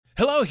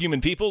Hello, human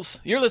peoples.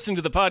 You're listening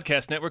to the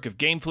podcast network of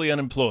Gamefully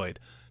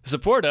Unemployed. To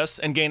support us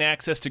and gain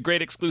access to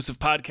great exclusive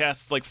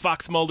podcasts like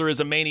Fox Mulder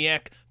is a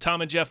Maniac, Tom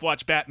and Jeff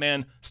Watch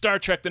Batman, Star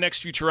Trek The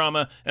Next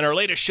Futurama, and our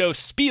latest show,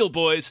 Spiel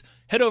Boys,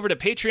 head over to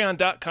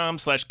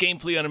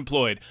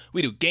patreon.com/gamefullyunemployed.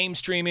 We do game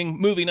streaming,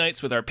 movie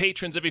nights with our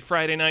patrons every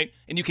Friday night,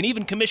 and you can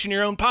even commission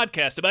your own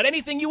podcast about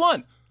anything you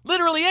want.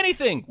 Literally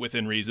anything,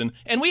 within reason,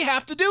 and we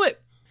have to do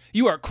it.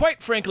 You are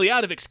quite frankly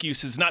out of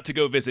excuses not to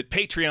go visit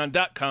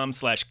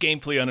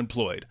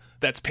patreon.com/gamefullyunemployed.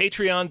 That's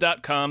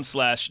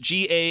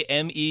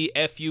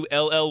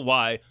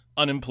patreon.com/GAMEFULLY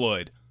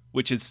unemployed,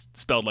 which is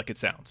spelled like it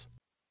sounds.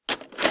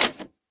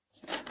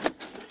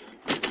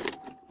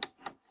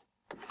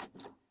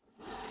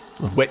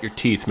 Wet your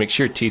teeth. Make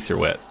sure your teeth are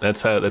wet.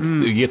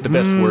 You get the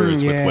best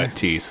words with wet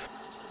teeth.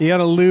 You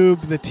gotta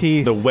lube the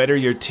teeth. The wetter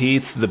your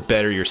teeth, the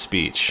better your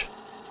speech.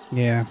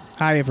 Yeah.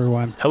 Hi,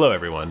 everyone. Hello,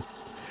 everyone.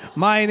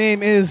 My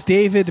name is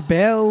David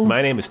Bell.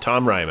 My name is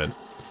Tom Ryman.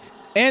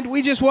 And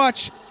we just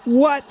watched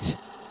What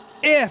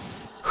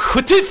If?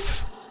 What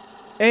if?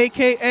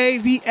 AKA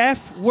the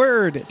F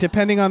word,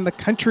 depending on the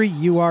country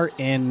you are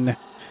in.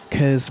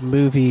 Because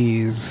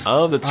movies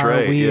that's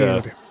right,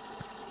 weird. yeah.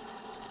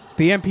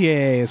 The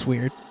MPAA is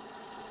weird.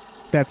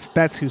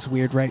 That's who's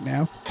weird right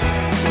now.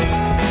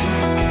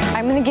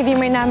 I'm going to give you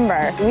my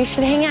number. We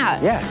should hang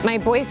out. Yeah. My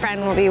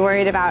boyfriend will be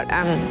worried about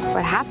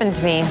what happened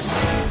to me.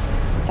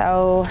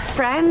 So,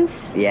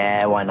 friends?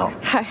 Yeah, why not?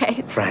 All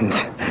right. Friends.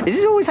 Is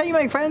this always how you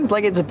make friends?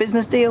 Like it's a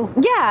business deal?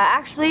 Yeah,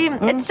 actually,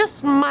 it's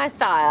just my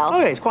style.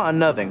 Okay, it's quite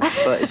unnerving,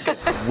 but it's good.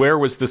 Where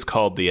was this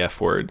called the F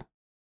word?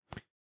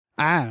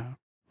 I don't know.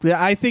 Yeah,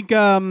 I think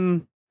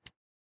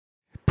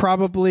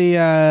probably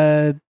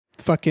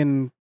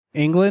fucking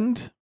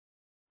England.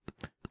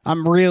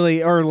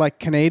 Or like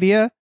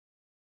Canada,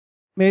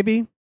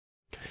 maybe.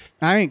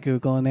 I ain't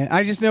Googling it.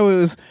 I just know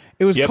it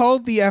was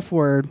called the F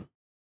word.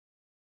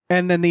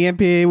 And then the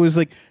MPAA was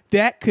like,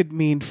 that could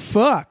mean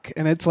fuck.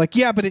 And it's like,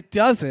 yeah, but it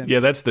doesn't. Yeah,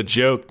 that's the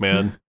joke,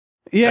 man.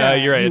 Yeah.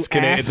 You're right. It's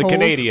a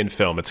Canadian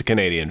film.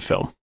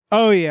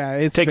 Oh, yeah.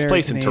 It takes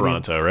place in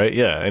Toronto, right?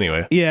 Yeah,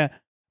 anyway. Yeah.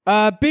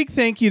 Big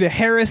thank you to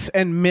Harris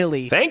and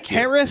Millie. Thank you.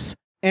 Harris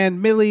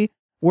and Millie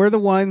were the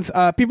ones.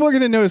 People are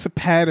going to notice a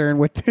pattern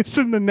with this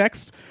in the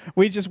next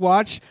we just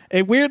watched.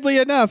 And weirdly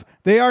enough,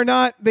 they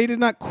did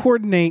not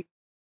coordinate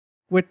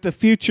with the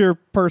future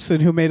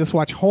person who made us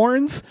watch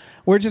Horns.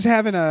 We're just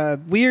having a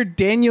weird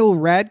Daniel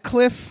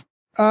Radcliffe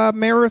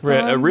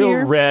marathon. A real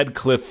here.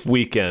 Radcliffe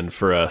weekend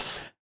for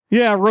us.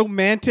 Yeah,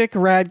 romantic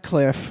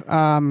Radcliffe.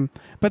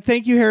 But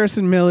thank you,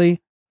 Harrison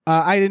Millie.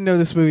 I didn't know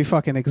this movie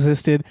fucking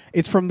existed.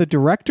 It's from the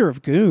director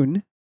of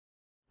Goon.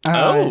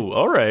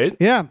 All right.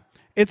 Yeah.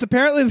 It's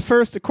apparently the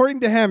first,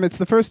 according to him, it's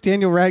the first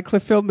Daniel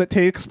Radcliffe film that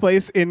takes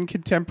place in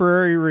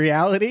contemporary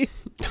reality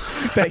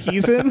that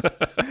he's in,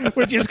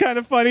 which is kind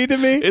of funny to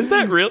me. Is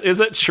that real? Is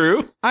that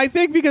true? I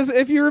think because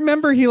if you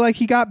remember, he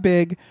got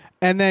big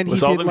and then he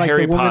did like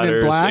Harry the Woman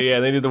Potters. in Black. So yeah,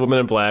 they did the Woman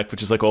in Black,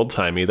 which is like old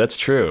timey. That's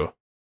true.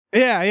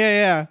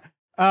 Yeah.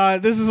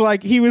 This is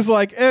like he was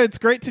like, it's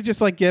great to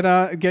just like get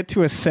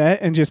to a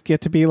set and just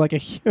get to be like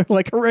a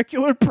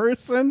regular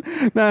person,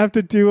 not have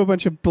to do a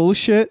bunch of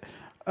bullshit.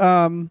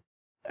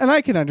 And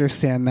I can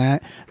understand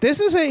that. This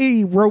is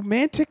a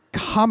romantic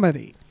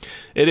comedy.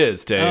 It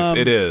is, Dave.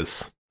 It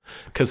is.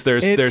 Because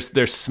there's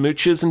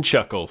smooches and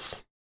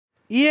chuckles.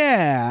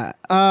 Yeah.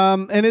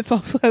 And it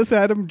also has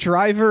Adam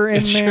Driver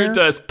in there. It sure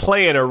does.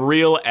 Playing a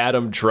real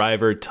Adam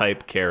Driver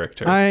type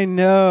character. I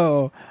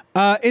know.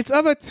 It's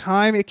of a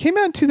time. It came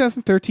out in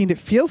 2013. It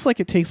feels like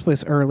it takes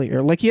place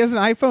earlier. Like he has an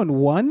iPhone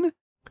 1.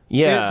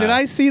 Yeah. Did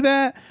I see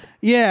that?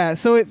 Yeah.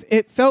 So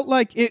it felt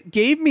like it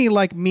gave me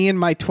like me in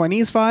my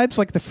 20s vibes,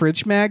 like the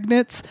fridge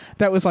magnets.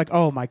 That was like,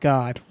 oh my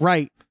God.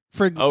 Right.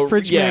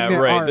 Fridge magnet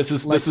right. art, This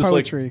is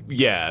poetry.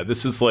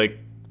 This is like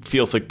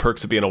feels like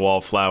Perks of Being a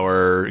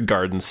Wallflower,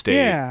 Garden State.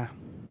 Yeah.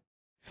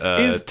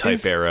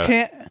 Type era.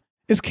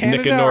 Is Canada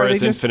Nick and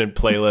Nora's Infinite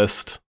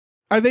Playlist.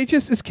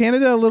 Is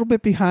Canada a little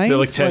bit behind? They're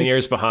like 10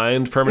 years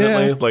behind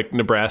permanently. Yeah. Like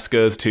Nebraska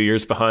is 2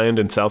 years behind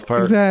in South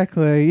Park.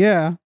 Exactly.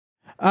 Yeah.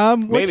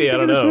 Maybe, I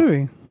don't know.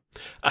 Movie?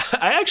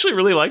 I actually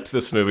really liked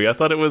this movie. I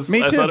thought it was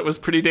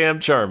pretty damn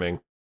charming.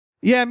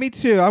 Yeah, me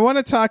too. I want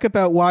to talk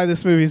about why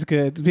this movie's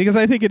good because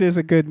I think it is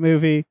a good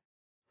movie.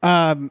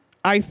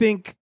 I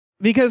think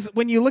because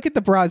when you look at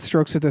the broad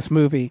strokes of this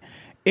movie,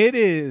 it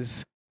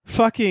is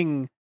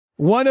fucking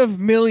one of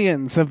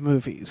millions of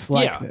movies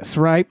like this,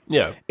 right?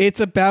 Yeah. It's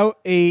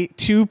about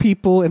two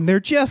people and they're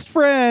just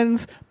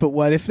friends, but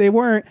what if they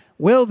weren't?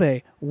 Will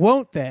they?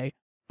 Won't they?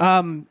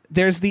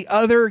 There's the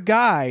other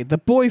guy, the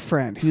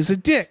boyfriend, who's a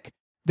dick.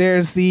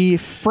 There's the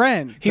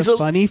friend,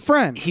 funny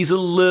friend. He's a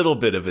little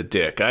bit of a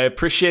dick. I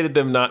appreciated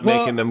them not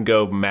making them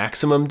go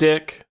maximum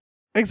dick.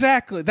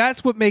 Exactly.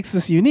 That's what makes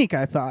this unique,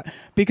 I thought.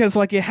 Because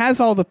like it has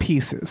all the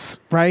pieces,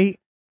 right?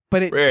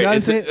 But it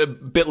does it a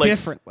bit like,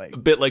 differently. A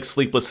bit like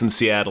Sleepless in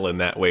Seattle in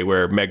that way,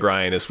 where Meg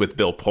Ryan is with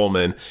Bill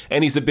Pullman,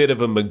 and he's a bit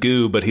of a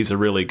magoo, but he's a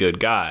really good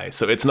guy.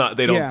 So it's not,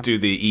 they don't do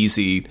the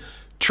easy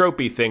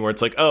tropey thing where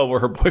it's like, oh, well,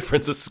 her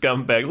boyfriend's a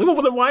scumbag. Like,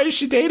 well, then why is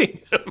she dating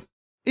him?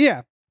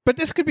 Yeah. But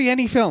this could be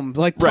any film,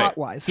 like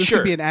plot-wise. This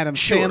could be an Adam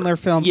Sandler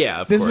film. Yeah,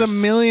 of This course. is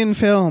a million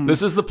films.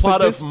 This is the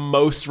plot of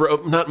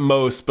not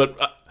most, but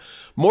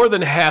more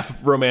than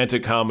half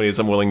romantic comedies,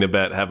 I'm willing to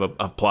bet, have a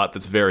plot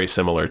that's very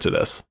similar to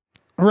this.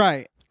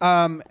 Right.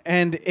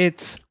 And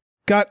it's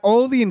got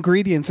all the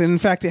ingredients, and in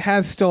fact, it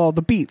has still all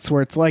the beats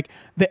where it's like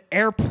the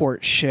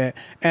airport shit,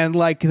 and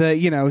like the,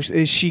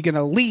 is she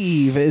gonna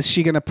leave? Is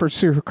she gonna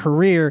pursue her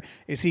career?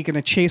 Is he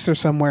gonna chase her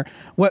somewhere?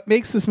 What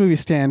makes this movie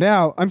stand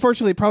out,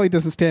 unfortunately, it probably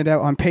doesn't stand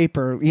out on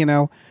paper,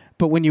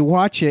 but when you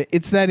watch it,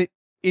 it's that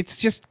it's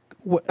just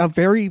a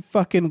very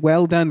fucking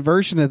well done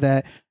version of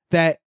that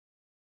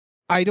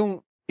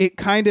it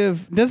kind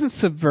of doesn't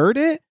subvert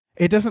it.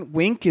 It doesn't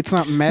wink. It's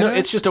not meta. No,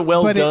 it's just a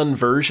well done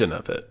version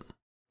of it.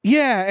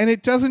 Yeah, and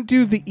it doesn't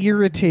do the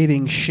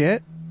irritating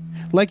shit.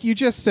 Like you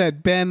just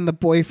said, Ben, the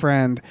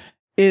boyfriend,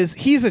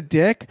 he's a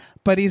dick,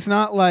 but he's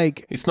not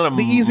like... He's not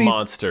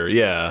monster,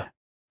 yeah.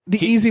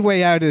 The easy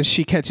way out is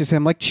she catches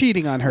him like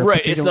cheating on her.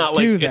 Right, it's not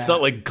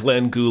like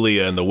Glenn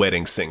Guglia in The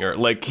Wedding Singer.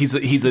 Like he's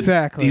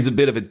a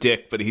bit of a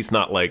dick, but he's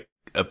not like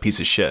a piece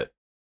of shit.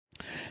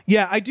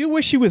 Yeah, I do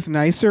wish he was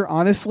nicer,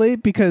 honestly,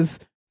 because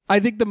I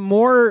think the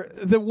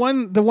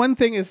one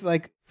thing is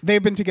like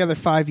they've been together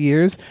 5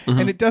 years,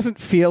 and it doesn't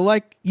feel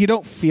like you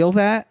don't feel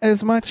that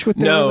as much with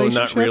their relationship.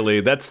 No, not really.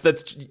 That's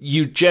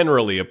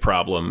generally a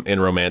problem in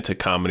romantic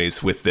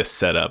comedies with this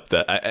setup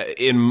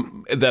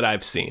that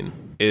I've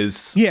seen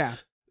is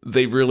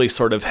they really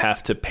sort of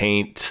have to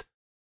paint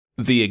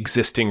the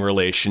existing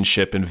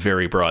relationship in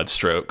very broad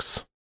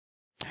strokes.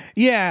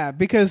 Yeah,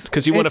 because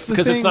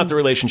it's not the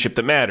relationship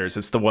that matters.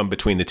 It's the one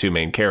between the two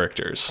main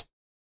characters.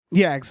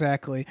 Yeah,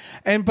 exactly.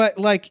 But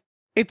like,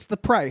 it's the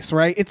price,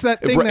 right? It's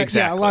that thing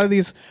that a lot of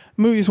these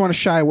movies want to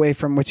shy away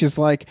from, which is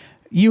like,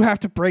 you have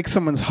to break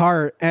someone's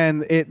heart,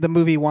 and the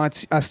movie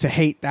wants us to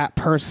hate that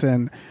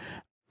person.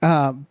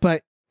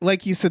 But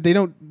like you said, they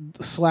don't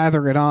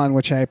slather it on,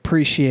 which I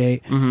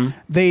appreciate.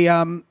 They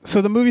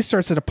so the movie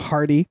starts at a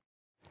party.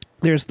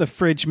 There's the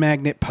fridge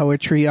magnet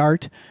poetry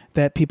art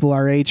that people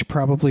our age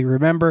probably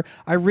remember.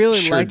 I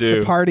really liked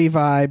the party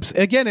vibes.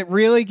 Again, it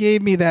really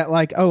gave me that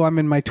like, oh, I'm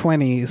in my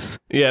 20s.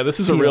 Yeah, this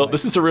is a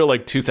real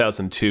like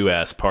 2002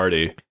 ass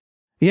party.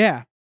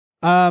 Yeah.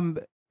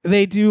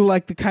 They do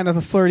like the kind of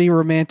the flirty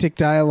romantic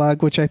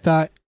dialogue, which I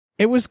thought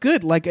it was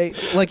good.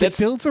 It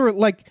builds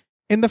like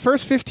in the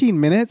first 15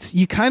 minutes,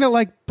 you kind of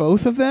like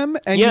both of them,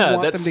 and you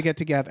want them to get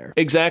together.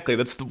 Exactly.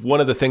 That's one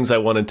of the things I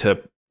wanted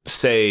to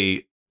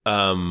say.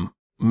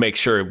 Make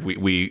sure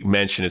we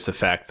mention is the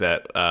fact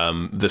that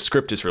the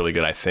script is really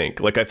good. I think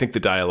the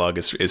dialogue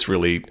is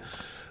really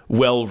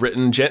well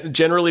written,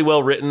 generally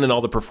well written, and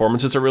all the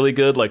performances are really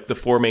good. Like the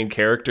four main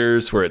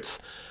characters, where it's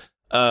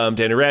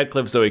Daniel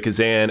Radcliffe, Zoe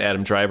Kazan,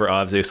 Adam Driver,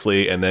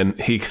 obviously, and then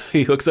he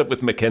hooks up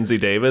with Mackenzie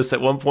Davis at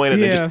one point,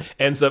 and then just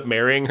ends up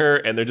marrying her,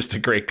 and they're just a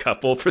great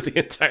couple for the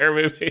entire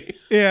movie.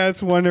 Yeah,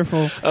 it's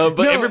wonderful.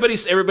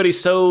 Everybody's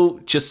so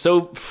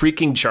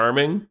freaking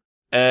charming,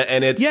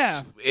 and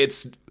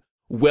it's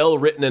well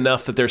written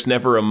enough that there's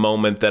never a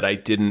moment that I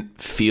didn't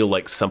feel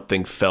like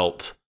something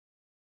felt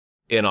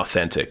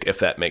inauthentic, if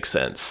that makes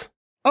sense.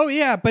 Oh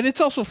yeah, but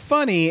it's also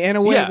funny in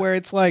a way where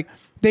it's like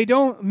they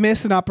don't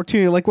miss an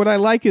opportunity. Like what I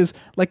like is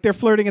like they're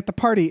flirting at the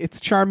party. It's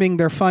charming.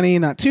 They're funny,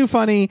 not too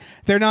funny.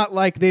 They're not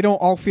like, they don't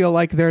all feel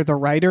like they're the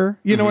writer.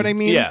 You know what I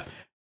mean? Yeah.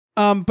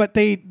 But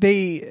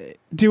they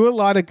do a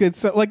lot of good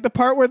stuff. Like the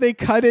part where they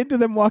cut into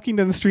them walking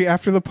down the street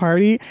after the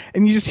party,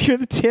 and you just hear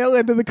the tail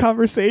end of the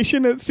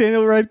conversation. It's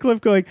Daniel Radcliffe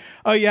going,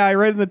 "Oh yeah, I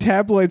read in the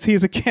tabloids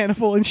he's a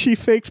cannibal and she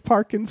faked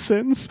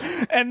Parkinson's,"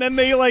 and then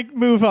they like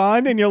move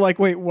on, and you're like,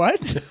 "Wait,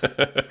 what?"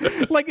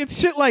 Like it's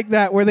shit like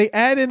that where they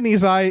add in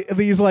these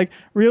like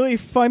really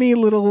funny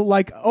little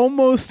like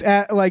almost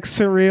like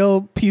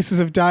surreal pieces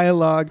of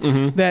dialogue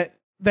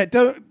that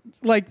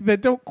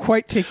don't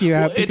quite take you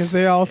out because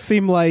they all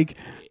seem like.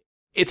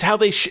 It's how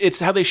they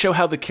show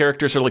how the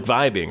characters are like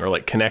vibing or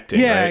like connecting.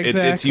 Yeah, right?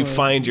 Exactly. It's you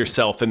find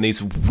yourself in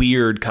these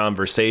weird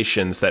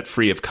conversations that,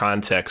 free of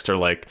context, are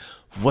like,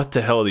 what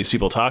the hell are these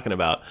people talking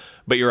about?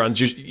 But you're on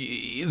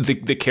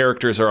the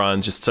characters are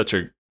on just such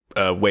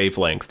a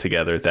wavelength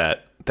together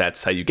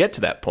that's how you get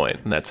to that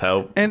point, and that's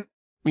how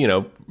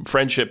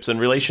friendships and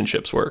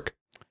relationships work.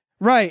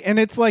 Right, and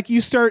it's like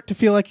you start to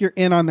feel like you're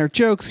in on their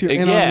jokes. You're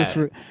in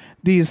on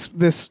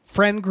this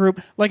friend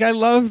group. Like I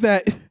love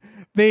that.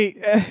 They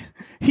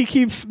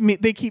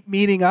keep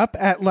meeting up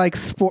at like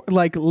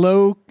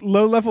low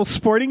level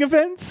sporting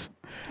events,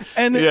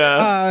 and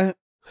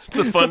it's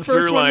a fun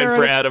through line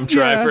for Adam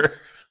Driver.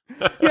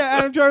 Yeah,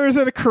 Adam Driver's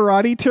at a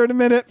karate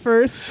tournament at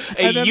first,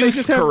 a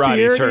youth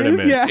karate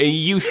tournament, a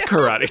youth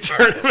karate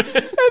tournament, and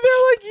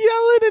they're like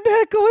yelling and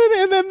heckling,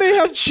 and then they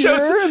have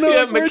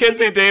beer.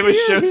 Mackenzie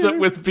Davis shows up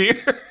with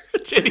beer,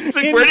 and he's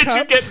like, "Where did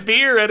you get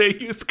beer at a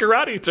youth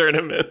karate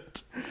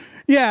tournament?"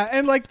 Yeah,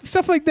 and like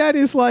stuff like that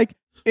is like.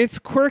 It's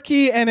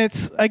quirky, and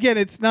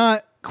it's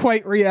not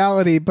quite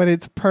reality, but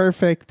it's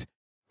perfect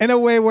in a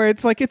way where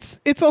it's like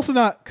it's also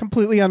not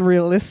completely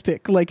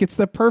unrealistic. Like it's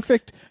the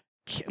perfect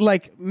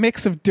like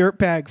mix of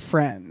dirtbag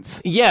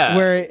friends. Yeah.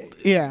 Where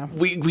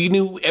we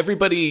knew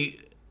everybody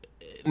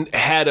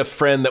had a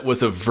friend that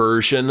was a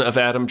version of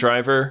Adam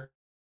Driver.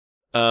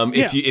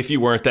 If you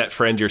weren't that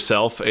friend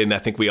yourself, and I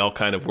think we all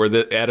kind of were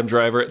the Adam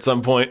Driver at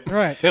some point in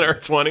our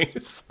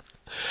 20s.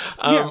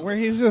 Where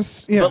he's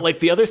just But like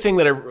the other thing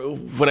that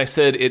when I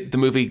said the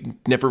movie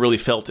never really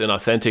felt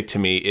inauthentic to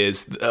me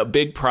is a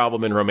big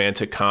problem in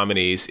romantic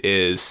comedies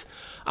is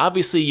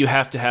obviously you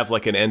have to have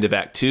like an end of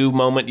Act 2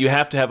 moment. You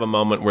have to have a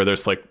moment where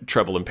there's like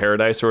trouble in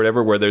paradise or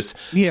whatever, where there's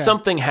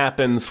something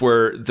happens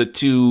where the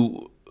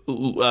two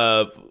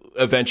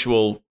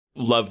eventual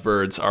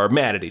lovebirds are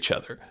mad at each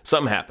other.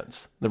 Something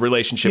happens. The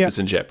relationship is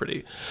in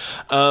jeopardy.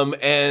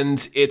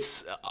 And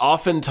it's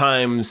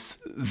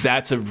oftentimes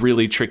that's a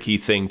really tricky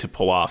thing to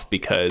pull off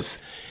because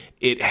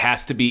it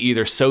has to be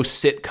either so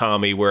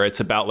sitcom-y where it's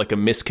about like a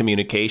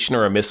miscommunication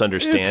or a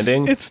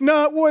misunderstanding. It's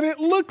not what it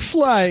looks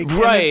like.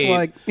 Right. It's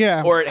like,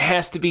 Or it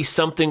has to be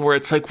something where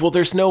it's like, well,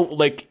 there's no,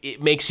 like,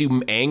 it makes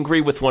you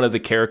angry with one of the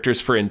characters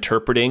for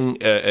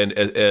interpreting an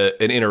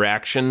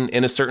interaction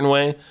in a certain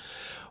way.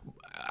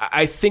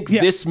 I think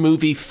this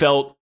movie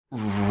felt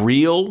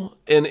real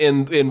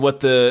in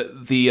what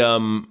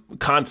the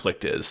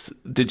conflict is.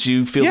 Did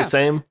you feel the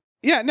same?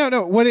 Yeah,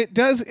 no. What it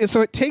does is, so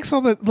it takes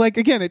all the, like,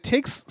 again, it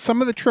takes some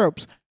of the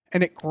tropes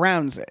and it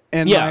grounds it,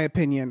 in my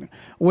opinion.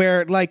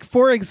 Where, like,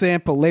 for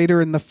example,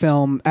 later in the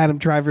film, Adam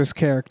Driver's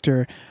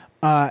character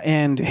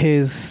and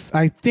his,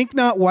 I think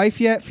not wife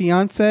yet,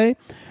 fiance.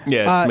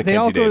 Yeah, it's they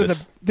all go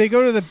Davis. they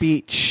go to the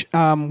beach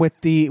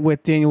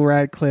with Daniel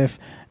Radcliffe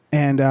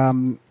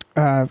and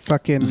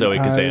fucking Zoe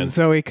Kazan.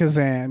 Zoe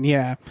Kazan,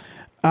 yeah.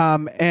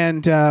 They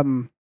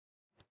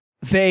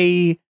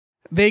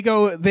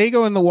go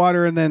in the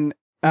water, and then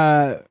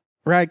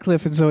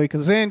Radcliffe and Zoe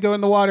Kazan go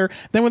in the water.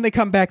 Then when they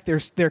come back,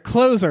 their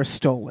clothes are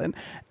stolen,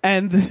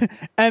 and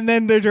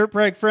then their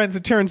dirtbag friends,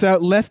 it turns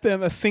out, left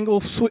them a single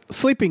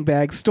sleeping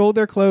bag, stole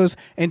their clothes,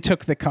 and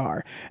took the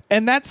car.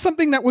 And that's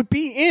something that would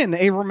be in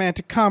a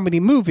romantic comedy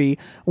movie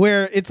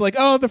where it's like,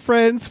 oh, the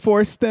friends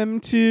forced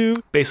them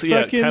to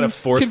basically kind of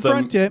force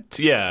them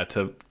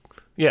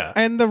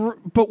and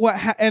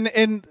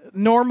and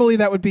normally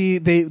that would be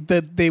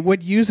they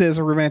would use it as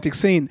a romantic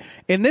scene.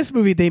 In this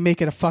movie, they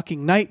make it a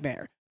fucking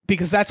nightmare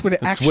because that's what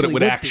it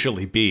would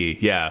actually be.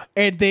 Yeah,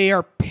 and they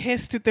are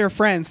pissed at their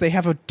friends. They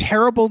have a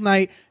terrible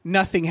night.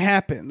 Nothing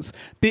happens,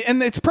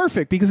 and it's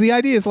perfect because the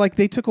idea is like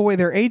they took away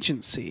their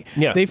agency.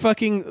 Yeah, they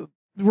fucking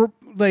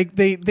like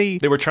they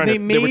were trying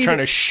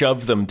to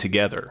shove them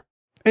together.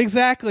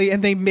 Exactly,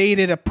 and they made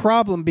it a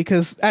problem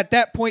because at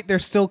that point they're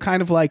still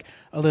kind of like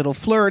a little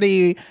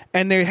flirty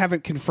and they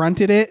haven't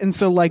confronted it, and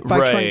so like by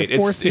trying to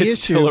force the issue,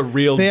 it's still a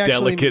real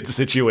delicate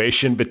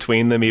situation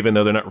between them, even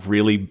though they're not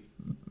really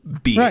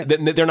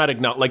they're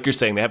not like you're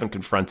saying, they haven't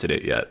confronted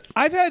it yet.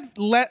 I've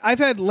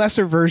had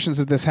lesser versions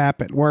of this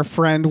happen where a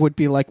friend would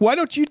be like, "Why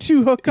don't you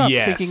two hook up?"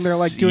 Thinking they're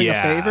like doing a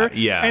favor.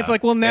 Yeah, and it's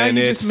like, well, now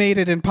you just made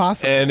it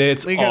impossible, and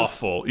it's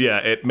awful.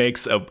 Yeah,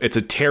 it's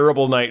a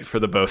terrible night for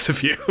the both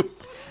of you.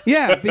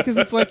 Yeah, because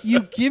it's like,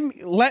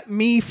 let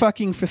me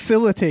fucking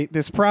facilitate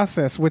this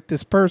process with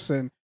this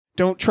person.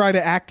 Don't try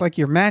to act like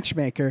your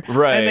matchmaker.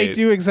 Right. And they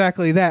do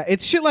exactly that.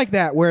 It's shit like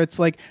that where it's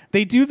like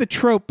they do the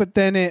trope, but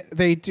then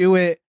they do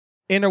it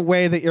in a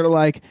way that you're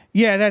like,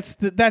 yeah, that's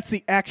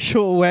the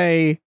actual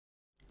way.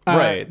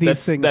 Right.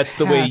 These things that's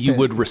the happen. way you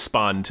would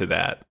respond to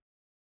that.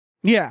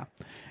 Yeah.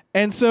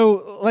 And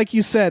so, like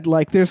you said,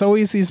 like there's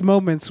always these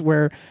moments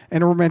where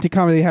in a romantic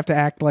comedy they have to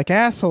act like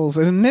assholes,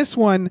 and in this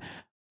one,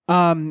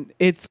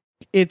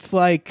 it's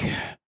like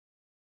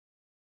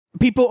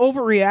people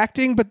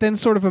overreacting, but then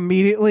sort of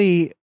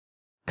immediately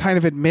kind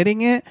of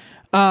admitting it,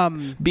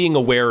 being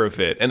aware of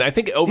it. And I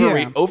think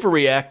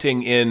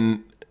overreacting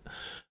in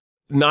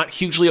not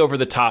hugely over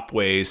the top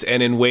ways,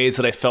 and in ways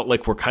that I felt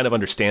like were kind of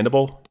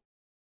understandable.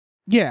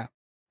 Yeah,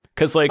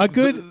 because like a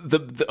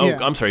good.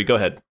 I'm sorry. Go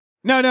ahead.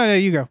 No,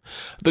 you go.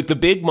 The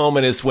big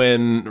moment is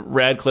when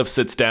Radcliffe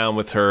sits down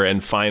with her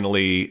and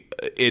finally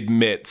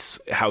admits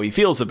how he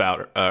feels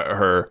about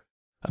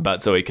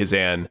about Zoe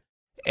Kazan.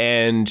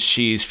 And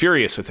she's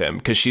furious with him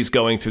because she's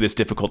going through this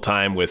difficult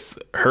time with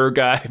her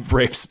guy,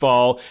 Rafe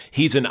Spall.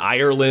 He's in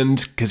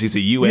Ireland because he's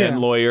a UN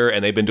lawyer,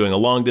 and they've been doing a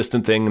long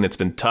distance thing, and it's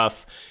been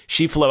tough.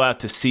 She flew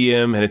out to see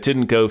him, and it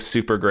didn't go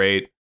super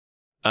great.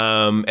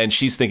 And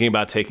she's thinking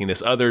about taking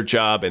this other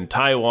job in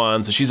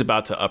Taiwan, so she's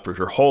about to uproot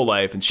her whole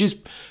life, and she's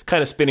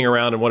kind of spinning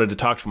around and wanted to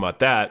talk to him about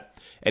that.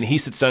 And he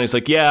sits down, and he's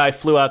like, "Yeah, I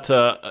flew out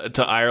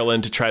to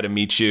Ireland to try to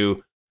meet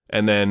you."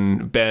 And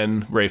then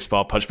Ben, Rafe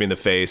Spall, punched me in the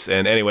face.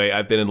 And anyway,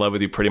 I've been in love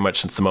with you pretty much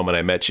since the moment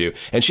I met you.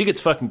 And she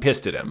gets fucking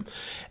pissed at him.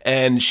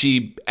 And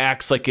she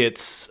acts like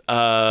it's,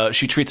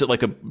 she treats it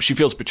like she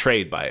feels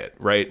betrayed by it,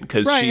 right?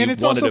 Because and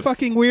it's also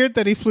fucking weird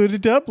that he flew to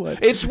Dublin.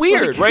 It's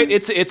weird, right?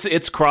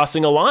 It's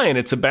crossing a line.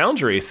 It's a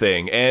boundary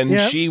thing. And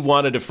she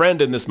wanted a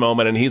friend in this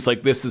moment. And he's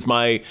like, this is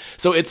my,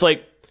 so it's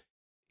like,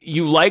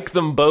 you like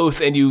them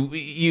both, and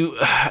you,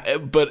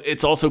 but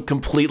it's also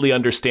completely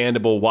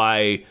understandable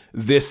why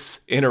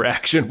this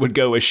interaction would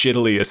go as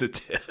shittily as it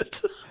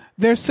did.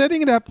 they're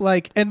setting it up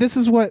like, and this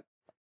is what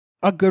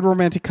a good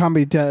romantic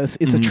comedy does.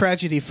 It's a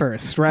tragedy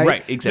first, right?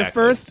 Right,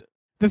 exactly.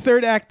 The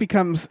third act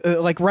becomes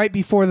like right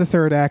before the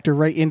third act or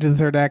right into the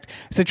third act.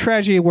 It's a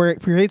tragedy where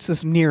it creates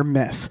this near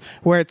miss,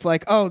 where it's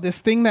like, oh, this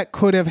thing that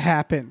could have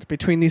happened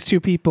between these two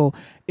people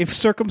if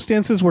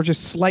circumstances were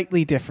just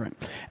slightly different.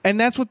 And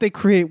that's what they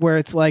create, where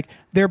it's like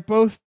they're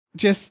both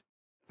just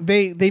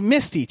they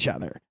missed each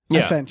other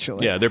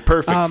essentially. Yeah, they're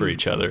perfect for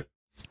each other.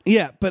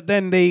 Yeah, but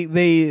then their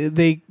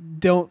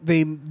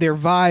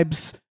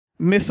vibes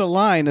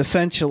misalign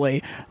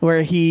essentially,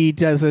 where he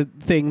does a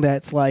thing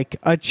that's like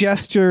a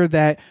gesture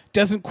that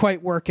doesn't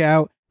quite work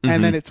out,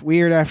 and then it's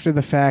weird after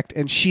the fact,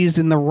 and she's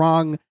in the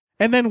wrong.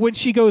 And then when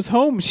she goes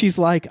home, she's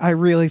like, I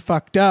really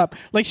fucked up.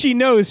 Like, she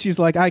knows, she's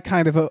like, I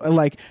kind of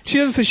like, she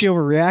doesn't say she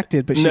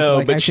overreacted, but she's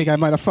I think I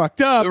might have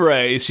fucked up.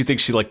 Right. She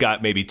thinks she like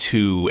got maybe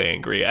too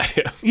angry at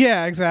him.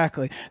 Yeah,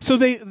 exactly. So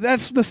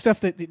that's the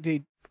stuff that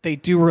they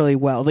do really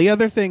well. The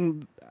other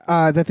thing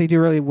that they do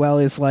really well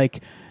is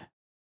like,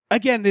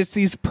 again, it's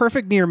these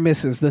perfect near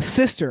misses. The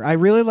sister, I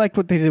really liked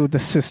what they did with the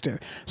sister.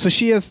 So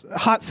she has a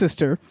hot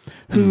sister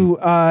who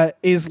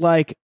is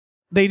like,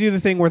 they do the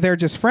thing where they're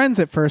just friends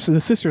at first. So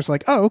the sister's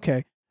like, oh,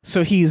 okay.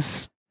 So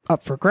he's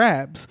up for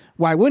grabs.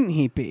 Why wouldn't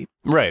he be?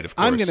 Right, of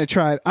course. I'm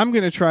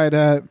gonna try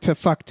to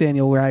fuck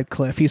Daniel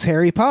Radcliffe. He's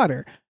Harry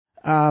Potter.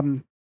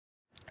 And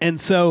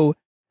so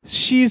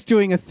she's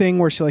doing a thing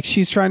where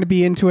she's trying to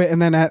be into it,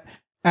 and then at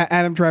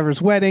Adam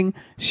Driver's wedding,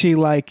 she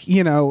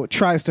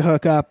tries to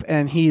hook up,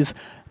 and he's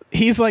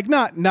like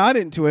not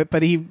into it,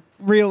 but he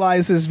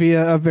realizes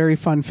via a very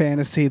fun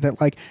fantasy that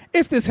like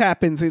if this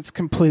happens, it's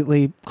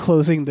completely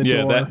closing the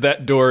door. Yeah,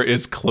 that door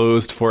is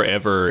closed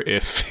forever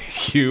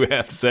if you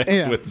have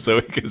sex with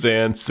Zoe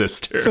Kazan's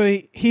sister. So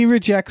he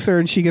rejects her,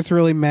 and she gets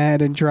really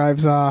mad and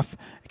drives off,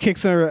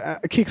 kicks him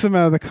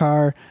out of the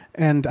car,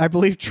 and I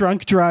believe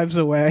drunk drives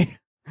away.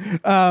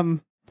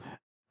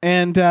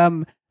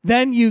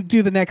 Then you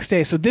do the next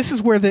day. So this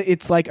is where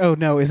it's like, oh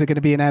no, is it going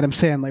to be an Adam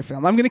Sandler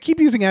film? I'm going to keep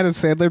using Adam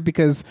Sandler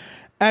because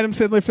Adam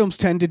Sandler films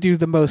tend to do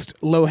the most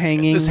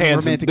low-hanging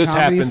romantic this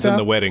comedy happens stuff. In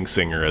The Wedding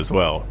Singer as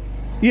well.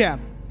 Yeah.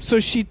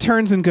 So she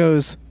turns and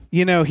goes,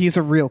 he's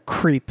a real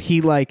creep. He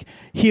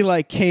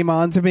came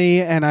on to me,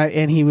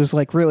 and he was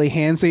like really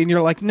handsy, and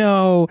you're like,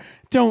 no,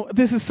 don't.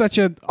 This is such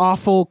an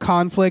awful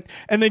conflict.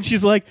 And then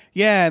she's like,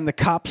 yeah, and the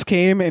cops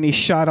came, and he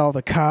shot all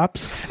the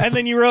cops. And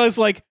then you realize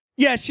like,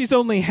 yeah, she's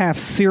only half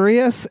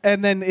serious,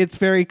 and then it's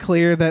very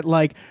clear that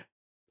like,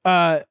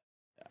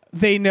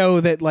 they know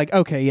that like,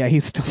 okay, yeah,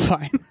 he's still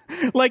fine.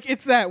 Like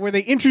it's that where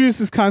they introduce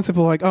this concept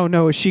of like, oh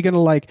no, is she gonna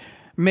like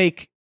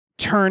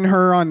turn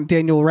her on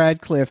Daniel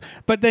Radcliffe?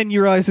 But then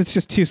you realize it's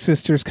just two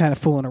sisters kind of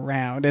fooling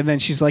around, and then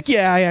she's like,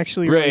 yeah, I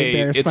actually really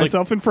embarrassed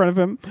myself in front of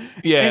him.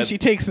 Yeah, and she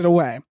takes it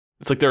away.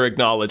 It's like they're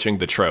acknowledging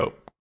the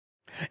trope.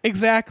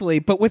 Exactly,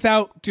 but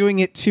without doing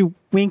it too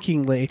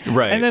winkingly.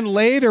 Right. And then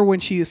later when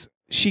he's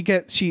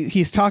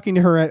talking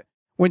to her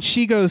when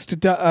she goes to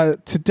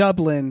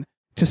Dublin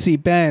to see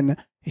Ben,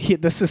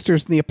 the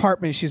sister's in the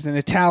apartment, she's in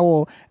a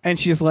towel, and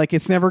she's like,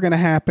 it's never going to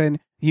happen.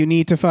 You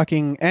need to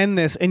fucking end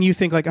this. And you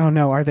think like, oh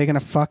no, are they going to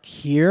fuck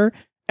here?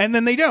 And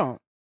then they don't.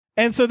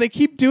 And so they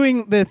keep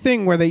doing the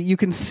thing where you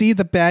can see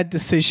the bad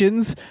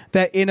decisions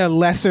that in a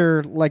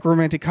lesser like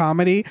romantic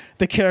comedy,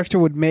 the character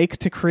would make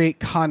to create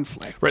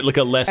conflict. Right. Like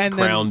a less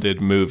grounded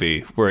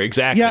movie where right.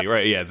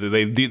 Yeah.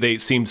 They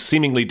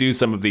seemingly do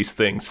some of these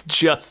things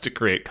just to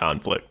create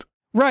conflict.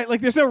 Right.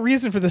 Like there's no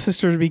reason for the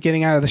sister to be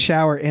getting out of the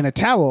shower in a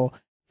towel.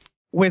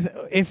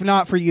 If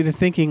not for you to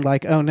thinking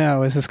like, oh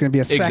no, is this going to be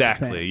a sex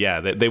thing?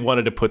 Yeah. They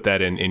wanted to put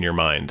that in your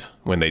mind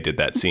when they did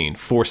that scene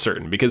for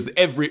certain, because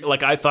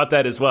I thought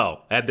that as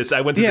well.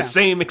 I went through the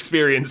same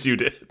experience you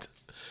did,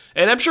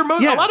 and I'm sure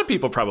a lot of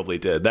people probably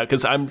did that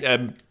because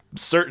I'm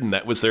certain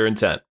that was their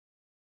intent.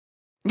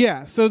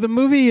 Yeah. So the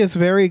movie is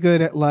very good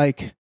at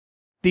like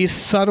these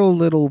subtle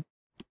little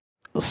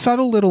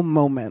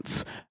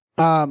moments.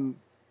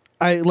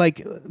 I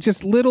like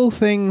just little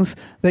things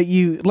that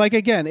you like.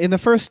 Again, in the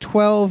first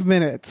 12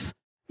 minutes,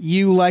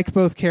 you like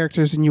both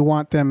characters and you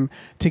want them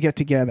to get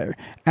together.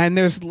 And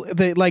there's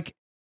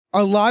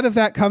a lot of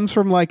that comes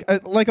from like a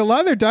lot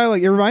of their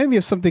dialogue. It reminded me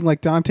of something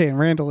like Dante and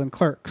Randall in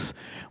Clerks,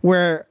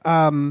 where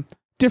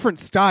different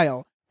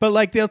style, but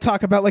like they'll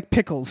talk about like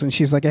pickles, and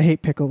she's like, I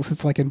hate pickles.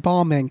 It's like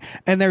embalming,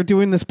 and they're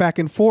doing this back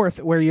and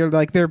forth where you're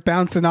like they're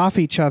bouncing off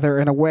each other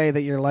in a way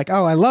that you're like,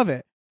 oh, I love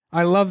it.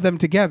 I love them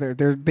together.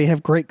 They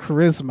have great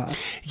charisma.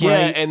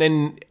 Yeah, right? And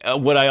then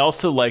what I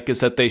also like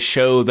is that they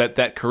show that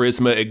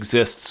charisma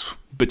exists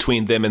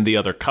between them and the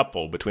other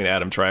couple, between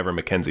Adam Driver and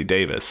Mackenzie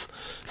Davis.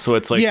 So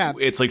it's like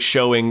it's like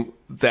showing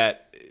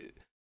that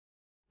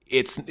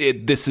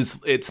this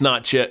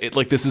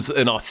is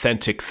an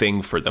authentic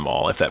thing for them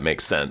all, if that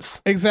makes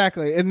sense.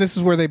 Exactly, and this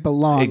is where they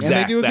belong.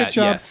 Exactly, and they do a good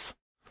job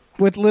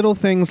with little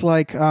things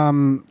like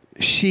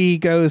she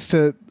goes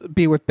to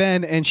be with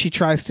Ben, and she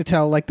tries to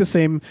tell like the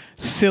same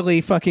silly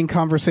fucking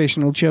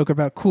conversational joke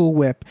about Cool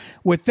Whip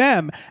with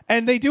them,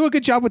 and they do a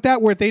good job with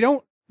that, where they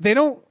don't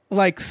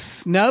like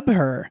snub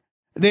her.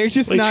 They're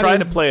just They not try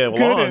to as play good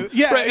along.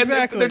 Yeah, right,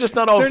 exactly. They're just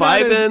not all They're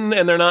not vibing,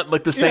 and they're not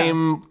like the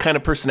same kind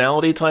of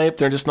personality type.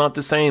 They're just not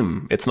the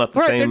same. It's not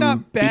the same. They're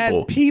not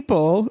bad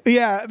people.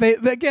 Yeah, they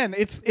again,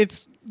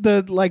 it's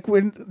the like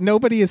when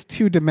nobody is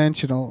two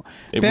dimensional.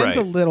 Ben's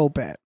a little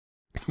bit.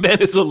 Ben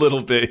is a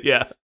little bit,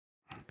 yeah.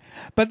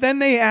 But then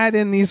they add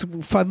in these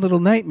fun little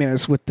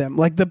nightmares with them,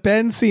 like the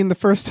Ben scene. The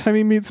first time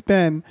he meets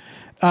Ben.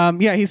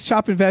 He's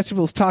chopping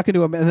vegetables, talking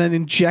to him, and then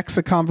injects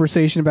a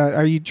conversation about,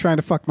 "Are you trying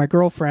to fuck my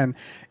girlfriend?"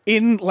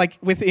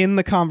 within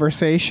the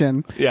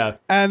conversation. Yeah.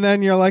 And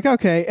then you're like,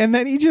 okay. And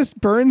then he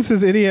just burns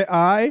his idiot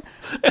eye,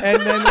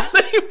 and then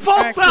he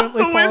falls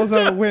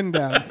out a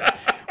window.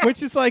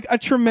 Which is like a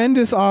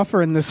tremendous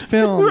offer in this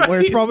film,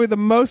 where it's probably the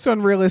most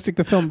unrealistic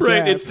the film gets.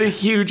 Right, it's the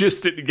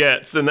hugest it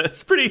gets, and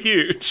that's pretty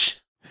huge.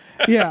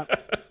 Yeah.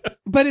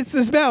 But it's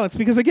this balance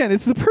because, again,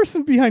 it's the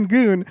person behind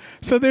Goon.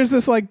 So there's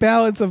this like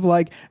balance of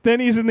like, then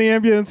he's in the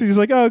ambulance and he's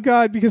like, oh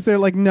God, because they're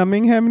like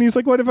numbing him. And he's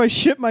like, what if I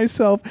shit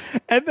myself?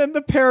 And then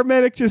the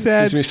paramedic just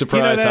adds, Gives me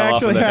surprise how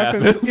often that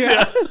happens.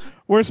 Yeah.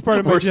 Worst part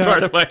of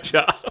my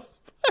job.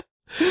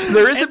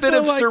 There is a bit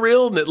of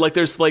surreal, like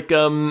there's like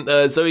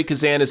Zoe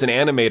Kazan is an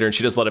animator and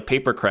she does a lot of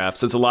paper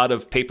crafts. There's a lot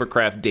of paper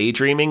craft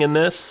daydreaming in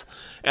this.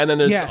 And then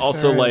there's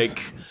also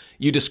like...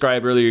 You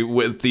described earlier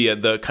with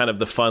the kind of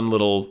the fun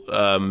little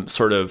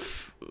sort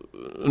of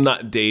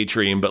not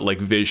daydream, but like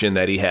vision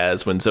that he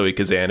has when Zoe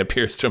Kazan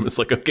appears to him. It's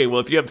like, okay, well,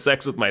 if you have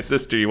sex with my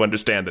sister, you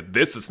understand that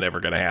this is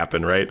never going to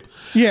happen, right?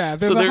 Yeah,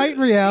 there's a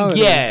heightened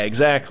reality. Yeah,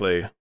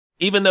 exactly.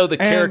 Even though the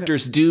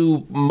characters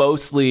do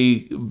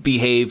mostly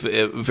behave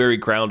very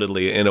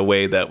groundedly in a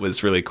way that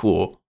was really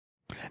cool.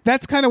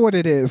 That's kind of what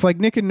it is. Like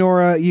Nick and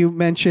Nora, you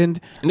mentioned.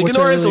 Nick and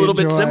Nora is a little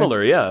bit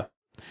similar, yeah.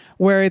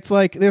 Where it's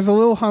like there's a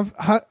little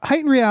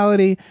heightened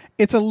reality.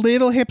 It's a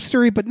little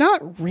hipstery, but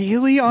not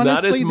really,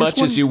 honestly. Not as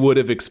much as you would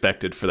have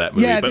expected for that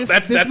movie, but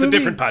that's movie, a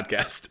different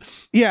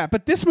podcast. Yeah,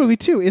 but this movie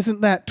too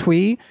isn't that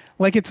twee.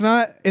 Like it's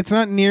not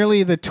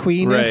nearly the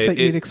tweeness that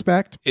you'd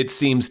expect.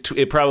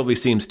 It probably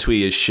seems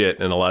twee as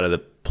shit in a lot of the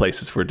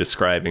places we're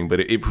describing,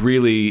 but it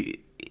really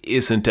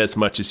isn't as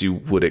much as you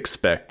would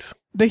expect.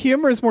 The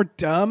humor is more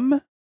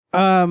dumb.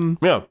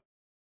 Yeah.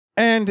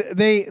 And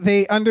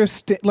they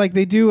understand, like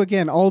they do,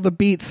 again, all the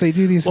beats, they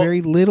do these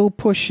very little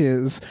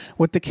pushes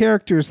with the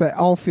characters that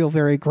all feel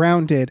very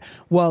grounded,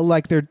 while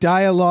like their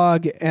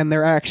dialogue and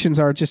their actions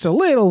are just a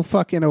little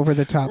fucking over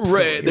the top.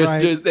 Right.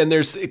 Silly,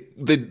 There's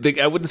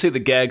I wouldn't say the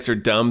gags are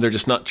dumb. They're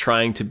just not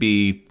trying to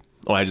be,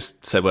 I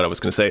just said what I was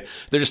going to say.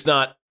 They're just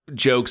not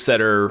jokes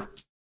that are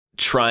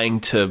trying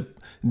to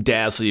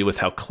dazzle you with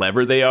how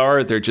clever they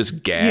are. They're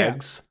just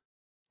gags.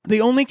 Yeah.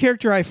 The only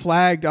character I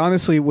flagged,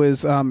 honestly,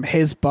 was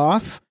his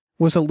boss.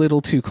 Was a little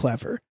too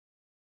clever.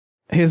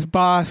 His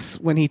boss,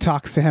 when he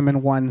talks to him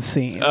in one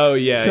scene. Oh,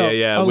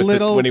 yeah.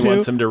 When he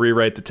wants him to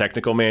rewrite the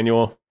technical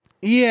manual.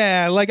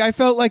 Yeah, like I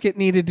felt like it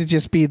needed to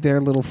just be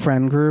their little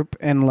friend group.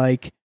 And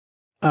like,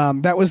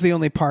 that was the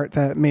only part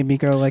that made me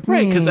go like,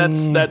 right, because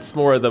that's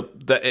more of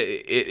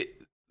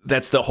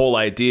that's the whole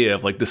idea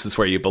of like, this is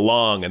where you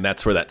belong. And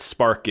that's where that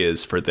spark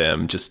is for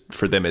them, just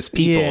for them as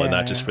people and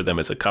not just for them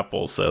as a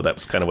couple. So that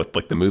was kind of what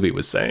like the movie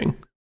was saying.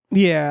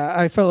 Yeah,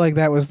 I felt like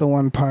that was the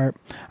one part.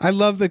 I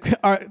love the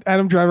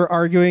Adam Driver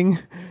arguing.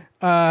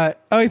 I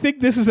think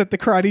this is at the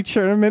karate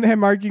tournament,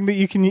 him arguing that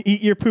you can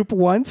eat your poop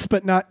once,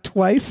 but not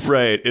twice.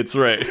 Right, it's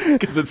right.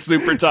 Because it's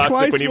super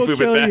toxic when you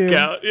poop it back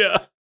out.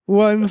 Yeah.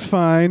 One's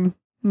fine.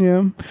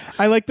 Yeah.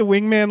 I like the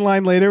wingman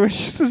line later, which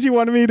says, you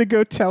wanted me to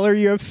go tell her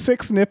you have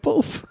 6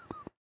 nipples.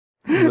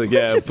 Like,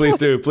 yeah, please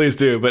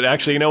do. But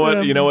actually, you know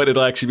what? You know what?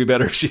 It'll actually be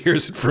better if she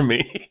hears it from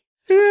me.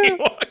 Yeah. He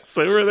walks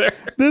over there.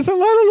 There's a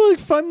lot of like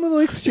fun little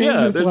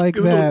exchanges like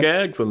that. There's little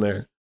gags in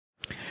there.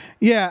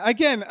 Yeah,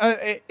 again,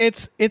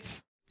 it's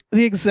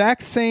the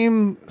exact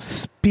same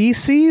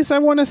species, I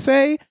want to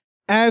say,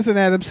 as an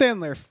Adam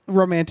Sandler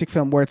romantic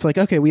film, where it's like,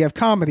 okay, we have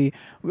comedy,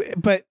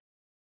 but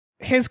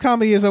his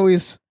comedy is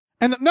always,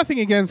 and nothing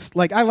against,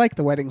 like, I like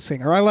The Wedding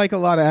Singer. I like a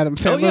lot of Adam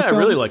Sandler films. Oh yeah, I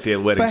really like The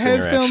Wedding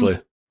Singer, actually.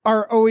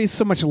 Are always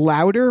so much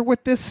louder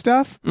with this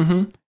stuff.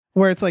 Mm-hmm.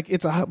 Where it's like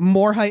it's a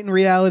more heightened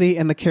reality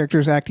and the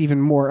characters act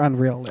even more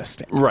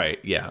unrealistic. Right,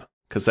 yeah.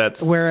 Because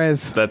that's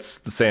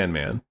the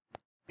Sandman.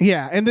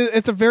 Yeah, and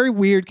it's a very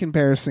weird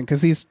comparison because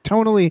these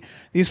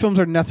films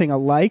are nothing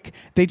alike.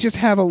 They just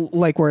have a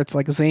like where it's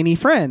like a zany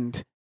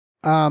friend,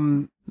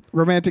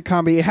 romantic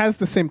comedy. It has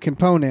the same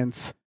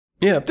components.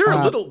 Yeah, they're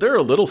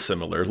a little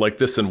similar, like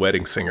this and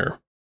Wedding Singer.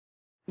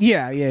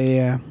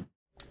 Yeah.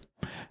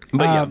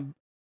 But yeah.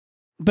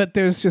 But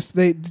there's just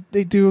they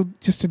do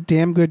just a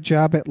damn good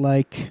job at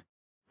like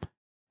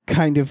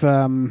kind of I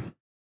don't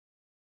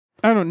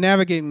know,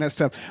 navigating that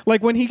stuff.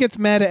 Like when he gets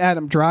mad at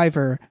Adam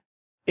Driver,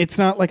 it's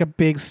not like a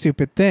big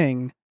stupid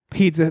thing.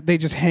 They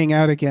just hang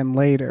out again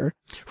later.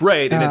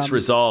 Right, and it's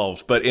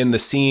resolved. But in the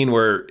scene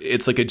where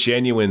it's like a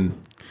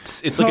genuine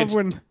it's like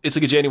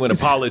a genuine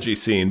apology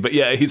scene. But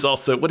yeah, he's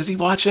also, what is he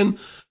watching?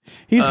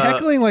 He's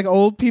heckling like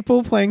old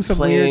people playing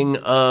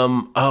weird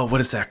what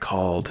is that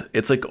called?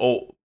 It's like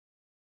old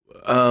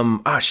it's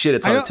on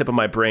the tip of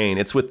my brain.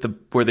 It's with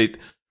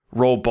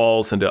roll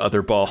balls into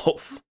other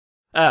balls.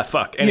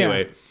 Fuck.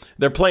 Anyway,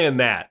 they're playing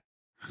that.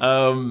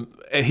 And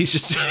he's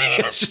just,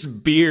 it's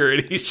just beer,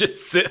 and he's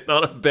just sitting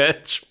on a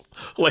bench,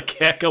 like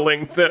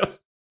heckling them.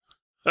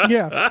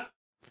 Yeah.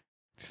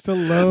 Just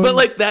alone. But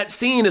like that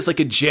scene is like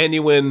a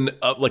genuine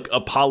like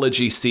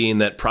apology scene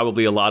that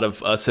probably a lot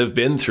of us have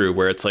been through,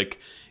 where it's like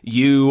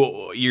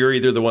you're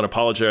either the one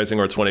apologizing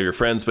or it's one of your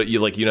friends, but you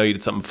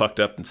did something fucked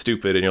up and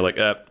stupid, and you're like,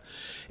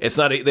 it's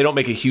not. They don't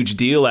make a huge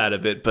deal out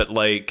of it, but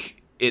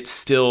like it's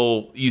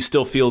still, you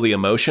still feel the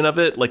emotion of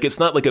it. Like it's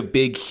not like a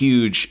big,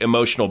 huge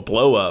emotional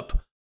blow up,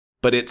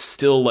 but it's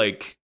still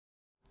like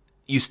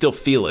you still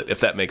feel it, if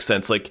that makes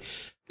sense. Like.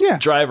 Yeah.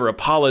 Driver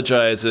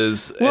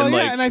apologizes. Well, and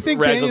and I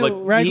think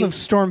Daniel Radcliffe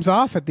storms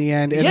off at the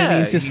end, and then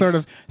he's just sort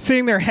of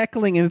sitting there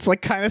heckling, and it's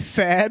like kind of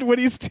sad what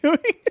he's doing.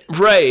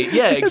 Right?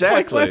 Yeah,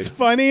 exactly. It's like less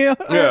funny.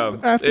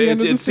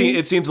 It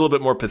seems a little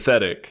bit more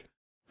pathetic.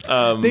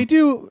 They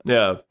do.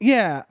 Yeah.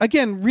 Yeah.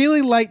 Again,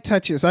 really light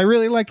touches. I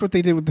really liked what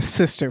they did with the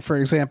sister, for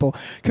example,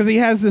 because he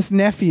has this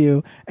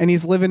nephew, and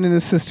he's living in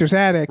his sister's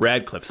attic.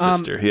 Radcliffe's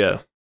sister. Yeah.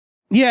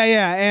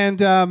 Yeah, and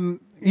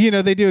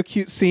they do a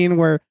cute scene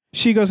where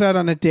she goes out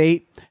on a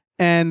date,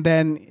 and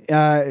then,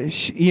 then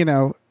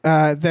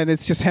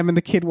it's just him and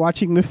the kid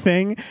watching The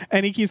Thing,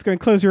 and he keeps going,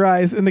 "Close your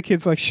eyes," and the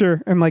kid's like,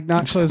 "Sure," and like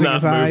not closing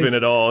his eyes. Not moving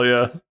at all,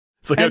 yeah.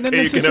 It's like, and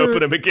okay, you can open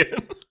them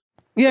again.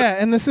 Yeah,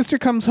 and the sister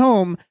comes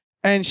home,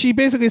 and she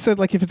basically said,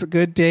 like, if it's a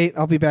good date,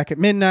 I'll be back at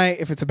midnight.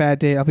 If it's a bad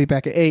date, I'll be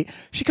back at 8.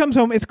 She comes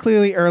home, it's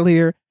clearly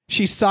earlier.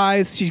 She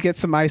sighs, she gets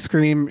some ice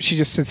cream, she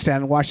just sits down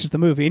and watches the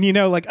movie.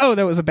 And like, oh,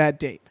 that was a bad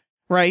date,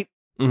 right?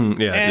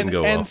 Mm-hmm, yeah, it didn't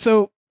go well. And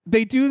so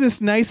they do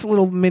this nice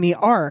little mini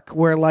arc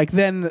where like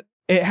then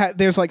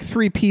there's like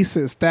 3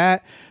 pieces.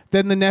 That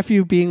then the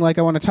nephew being like,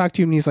 I want to talk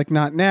to you, and he's like,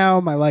 not now,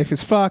 my life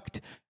is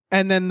fucked.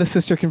 And then the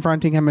sister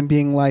confronting him and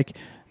being like,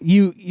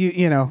 you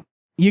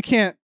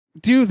can't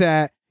do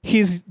that.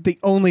 He's the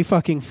only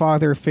fucking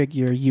father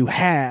figure you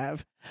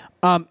have.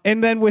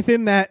 And then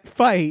within that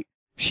fight,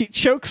 she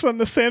chokes on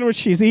the sandwich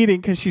she's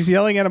eating because she's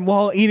yelling at him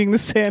while eating the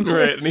sandwich.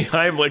 Right, and he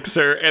Heimlichs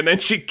her, and then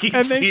she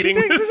keeps eating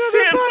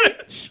the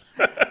sandwich.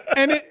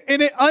 and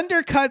it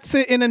undercuts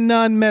it in a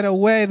non-meta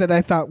way that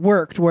I thought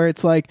worked, where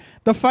it's like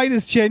the fight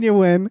is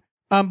genuine,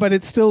 but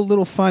it's still a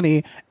little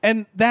funny,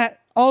 and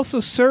that also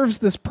serves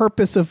this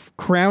purpose of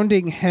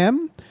grounding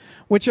him,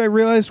 which I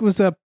realized was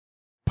a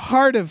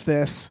part of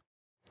this,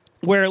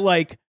 where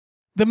like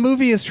the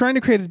movie is trying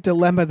to create a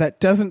dilemma that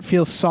doesn't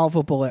feel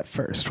solvable at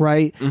first,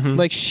 right? Mm-hmm.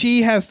 Like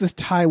she has this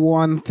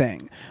Taiwan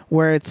thing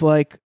where it's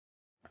like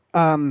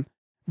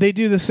they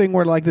do this thing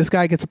where like this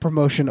guy gets a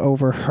promotion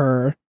over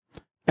her.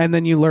 And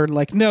then you learn,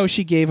 like, no,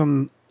 she turned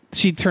down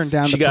the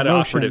promotion. She got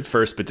offered it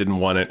first, but didn't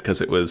want it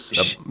because it was,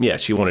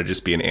 she wanted to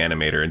just be an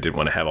animator and didn't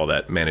want to have all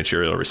that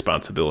managerial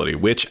responsibility,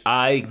 which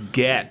I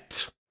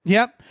get.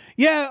 Yep.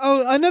 Yeah.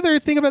 Oh, another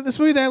thing about this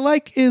movie that I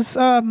like is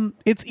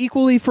it's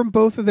equally from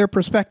both of their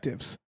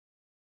perspectives.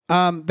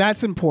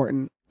 That's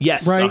important.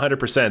 Yes, right?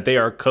 100%. They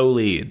are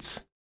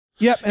co-leads.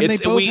 Yep. And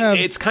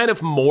it's kind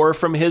of more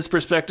from his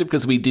perspective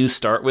because we do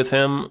start with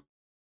him.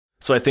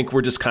 So I think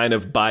we're just kind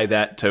of by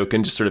that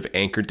token, just sort of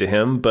anchored to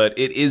him. But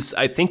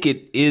I think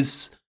it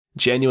is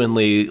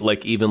genuinely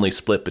like evenly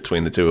split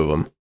between the two of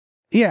them.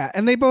 Yeah.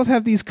 And they both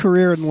have these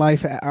career and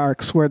life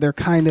arcs where they're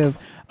kind of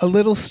a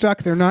little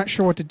stuck. They're not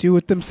sure what to do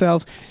with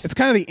themselves. It's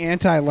kind of the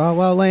anti-La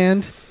La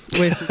Land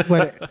with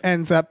what it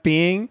ends up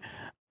being,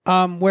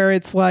 where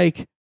it's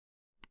like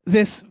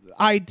this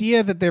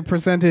idea that they're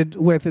presented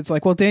with. It's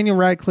like, well, Daniel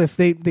Radcliffe,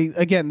 they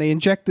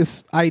inject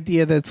this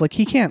idea that it's like,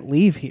 he can't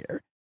leave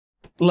here.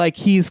 Like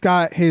he's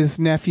got his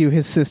nephew,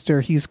 his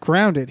sister, he's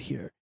grounded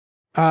here.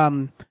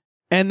 And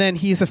then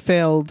he's a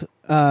failed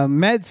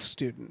med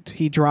student.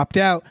 He dropped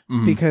out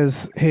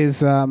because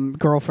his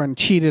girlfriend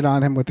cheated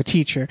on him with the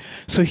teacher.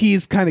 So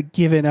he's kind of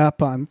given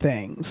up on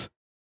things.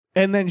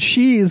 And then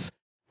she's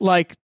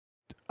like,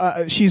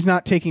 she's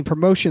not taking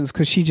promotions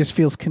because she just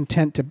feels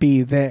content to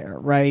be there,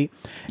 right?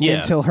 Yeah.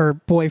 Until her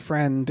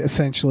boyfriend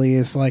essentially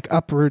is like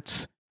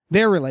uproots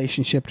their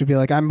relationship to be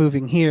like, I'm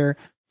moving here.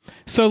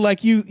 So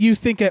like you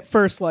think at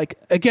first, like,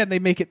 again, they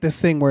make it this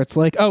thing where it's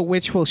like, oh,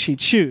 which will she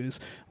choose?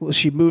 Will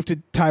she move to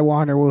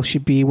Taiwan or will she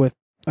be with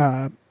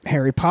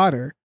Harry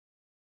Potter?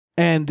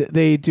 And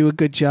they do a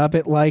good job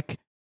at like,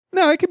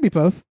 no, it could be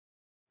both,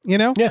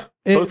 Yeah,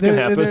 both can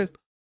happen.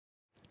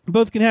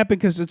 Both can happen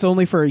because it's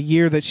only for a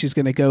year that she's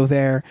going to go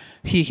there.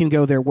 He can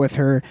go there with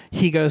her.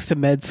 He goes to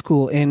med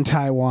school in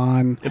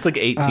Taiwan. It's like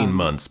 18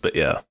 months, but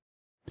yeah.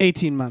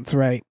 18 months,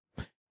 right.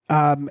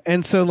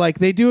 And so like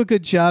they do a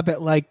good job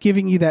at like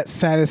giving you that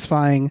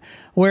satisfying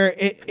where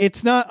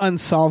it's not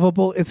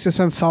unsolvable. It's just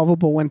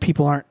unsolvable when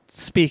people aren't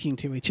speaking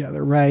to each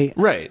other. Right.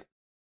 Right.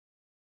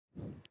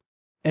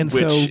 And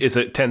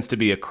it tends to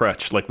be a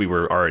crutch, like we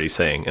were already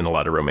saying in a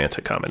lot of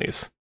romantic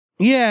comedies.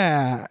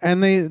 Yeah.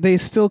 And they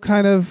still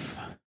kind of,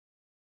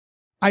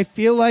 I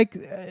feel like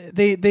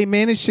they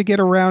managed to get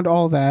around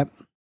all that.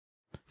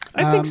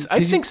 I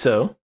think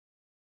so.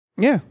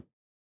 Yeah.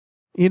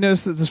 You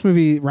notice that this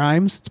movie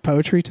rhymes? It's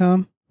poetry,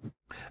 Tom?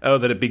 Oh,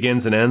 that it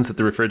begins and ends at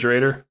the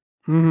refrigerator?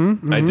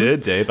 I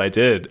did, Dave. I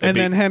did. And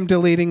then him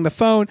deleting the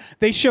phone.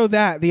 They show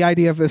that, the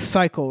idea of this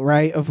cycle,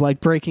 right? Of like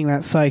breaking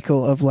that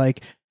cycle of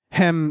like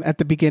him at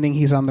the beginning,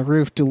 he's on the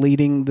roof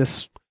deleting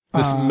this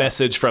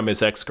message from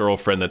his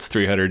ex-girlfriend that's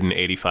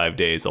 385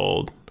 days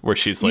old, where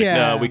she's like,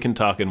 no, we can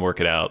talk and work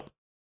it out.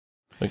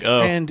 Like,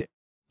 and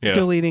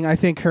deleting, I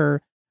think,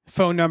 her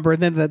phone number.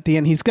 And then at the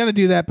end, he's going to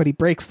do that, but he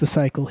breaks the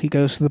cycle. He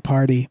goes to the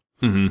party.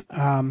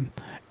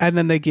 And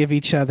then they give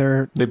each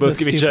other. They both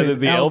give each other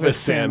the Elvis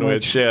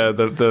sandwich. Yeah,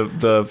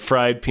 the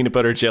fried peanut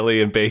butter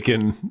jelly and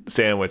bacon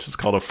sandwich is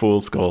called a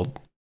Fool's Gold.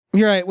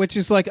 You're right, which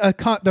is like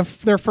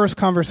their first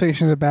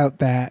conversation about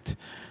that.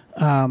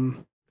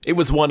 It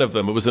was one of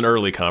them. It was an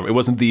early It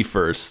wasn't the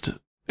first.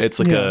 It's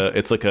like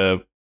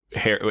a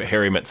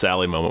Harry Met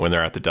Sally moment when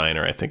they're at the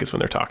diner. I think is when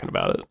they're talking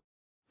about it.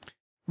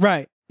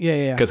 Right.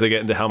 Yeah. Because they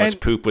get into how much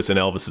poop was in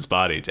Elvis's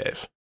body,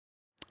 Dave.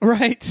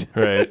 Right.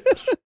 Right.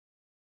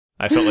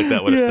 I felt like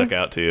that would have stuck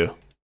out to you.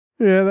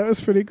 Yeah, that was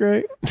pretty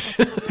great.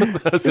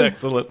 That was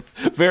excellent.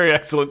 Very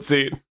excellent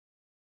scene.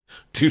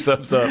 2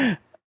 thumbs up.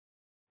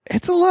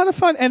 It's a lot of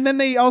fun. And then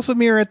they also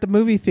mirror at the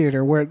movie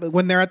theater, where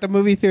when they're at the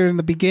movie theater in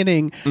the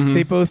beginning,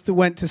 they both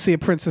went to see A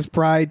Princess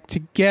Bride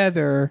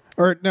together,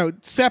 or no,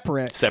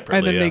 separately.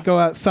 And then they go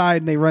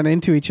outside and they run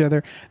into each other.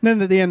 And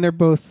then at the end, they're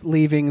both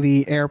leaving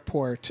the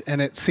airport,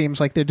 and it seems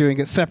like they're doing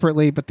it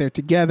separately, but they're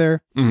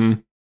together.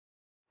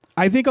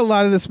 I think a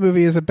lot of this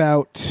movie is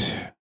about...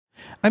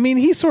 I mean,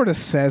 he sort of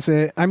says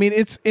it. I mean,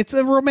 it's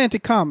a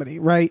romantic comedy,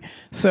 right?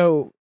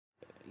 So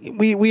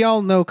we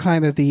all know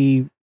kind of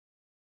the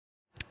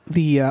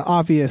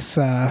obvious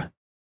the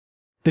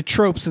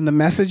tropes and the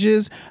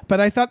messages,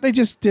 but I thought they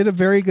just did a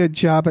very good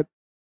job at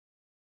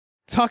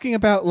talking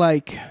about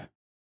like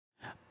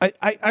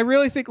I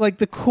really think like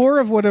the core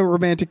of what a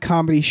romantic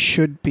comedy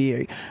should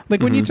be.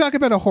 Like when you talk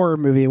about a horror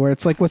movie, where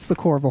it's like, what's the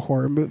core of a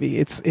horror movie?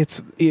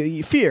 It's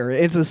fear.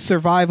 It's a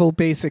survival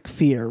basic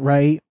fear,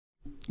 right?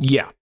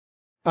 Yeah.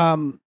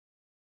 And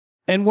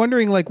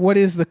wondering like, what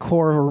is the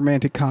core of a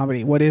romantic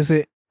comedy? What is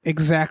it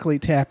exactly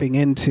tapping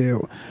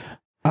into?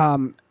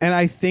 And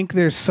I think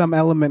there's some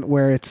element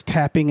where it's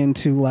tapping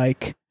into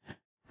like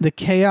the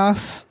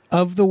chaos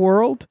of the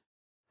world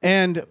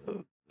and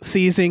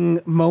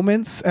seizing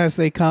moments as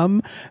they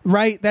come,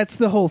 right? That's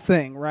the whole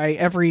thing, right?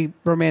 Every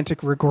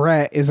romantic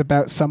regret is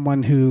about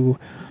someone who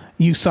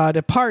you saw at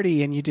a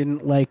party and you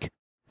didn't like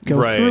go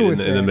through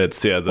with in the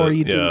midst, or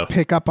you didn't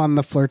pick up on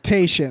the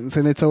flirtations,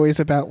 and it's always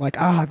about like,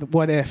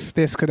 what if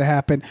this could have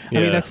happened?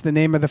 I mean, that's the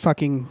name of the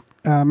fucking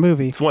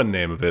movie. It's one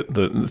name of it,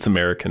 it's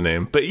American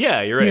name, but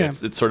yeah, you're right. Yeah.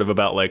 It's sort of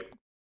about like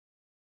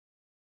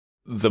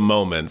the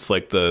moments,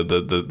 like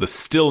the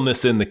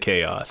stillness in the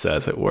chaos,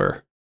 as it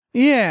were.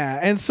 Yeah,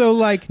 and so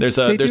like they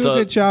do a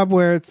good job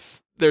where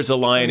there's a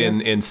line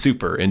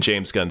in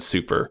James Gunn's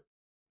Super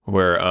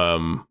where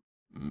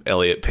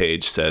Elliot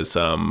Page says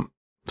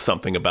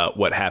something about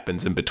what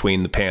happens in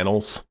between the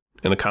panels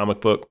in a comic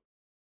book.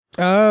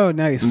 Oh,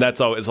 nice. And that's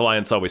always a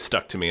line that's always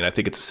stuck to me, and I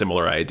think it's a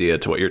similar idea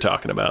to what you're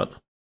talking about.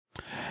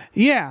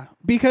 Yeah,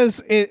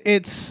 because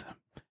that's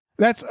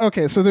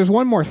okay. So there's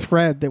one more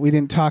thread that we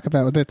didn't talk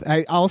about that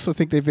I also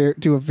think they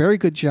do a very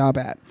good job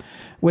at,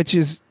 which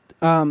is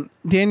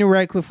Daniel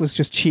Radcliffe was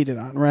just cheated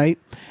on, right?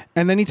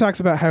 And then he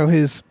talks about how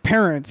his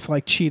parents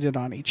like cheated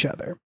on each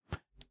other.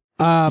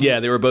 Yeah,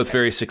 they were both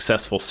very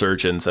successful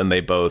surgeons, and they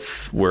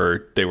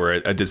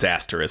were a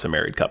disaster as a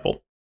married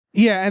couple.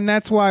 Yeah, and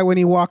that's why when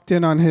he walked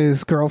in on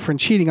his girlfriend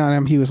cheating on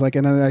him, he was like,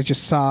 and then I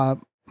just saw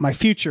my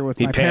future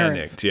with my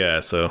parents. He panicked, yeah,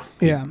 so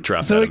he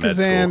dropped out of med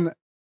school.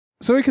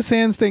 Zoe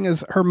Kazan's thing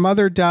is her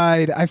mother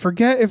died. I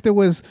forget if there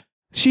was...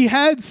 She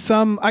had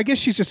some... I guess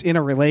she's just in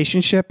a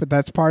relationship, but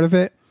that's part of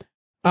it.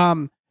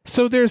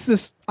 So there's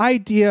this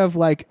idea of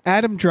like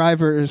Adam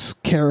Driver's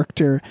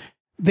character.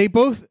 They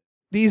both...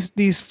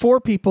 These 4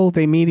 people,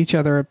 they meet each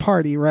other at a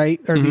party, right?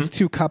 Or these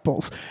 2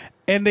 couples.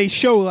 And they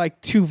show like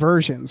 2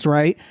 versions,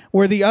 right?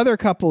 Where the other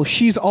couple,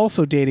 she's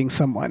also dating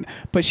someone,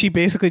 but she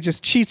basically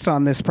just cheats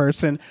on this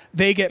person.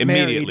 They get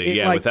immediately, married.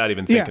 Yeah, without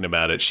even thinking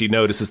about it. She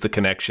notices the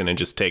connection and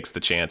just takes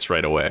the chance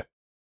right away.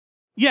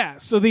 Yeah,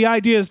 so the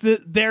idea is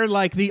that they're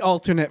like the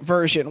alternate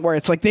version, where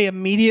it's like they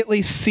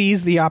immediately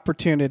seize the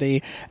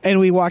opportunity, and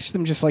we watch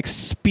them just like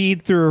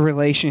speed through a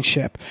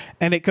relationship,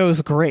 and it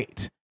goes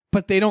great.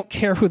 But they don't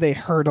care who they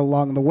hurt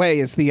along the way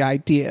is the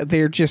idea.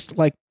 They're just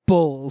like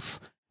bulls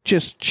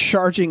just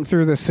charging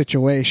through the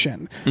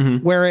situation.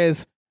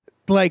 Whereas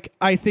like,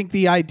 I think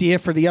the idea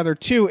for the other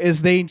 2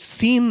 is they've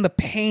seen the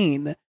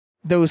pain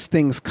those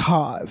things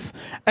cause.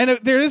 And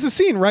there is a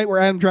scene, right, where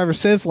Adam Driver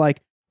says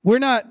like, we're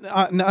not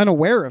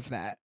unaware of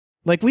that.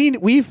 Like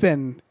we've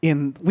been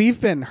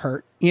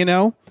hurt, you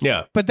know?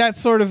 Yeah. But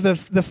that's sort of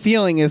the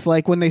feeling is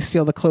like when they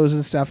steal the clothes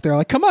and stuff, they're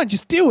like, come on,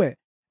 just do it.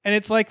 And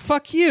it's like,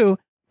 fuck you.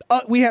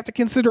 We have to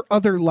consider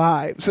other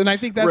lives. And I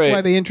think that's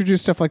why they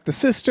introduce stuff like the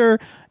sister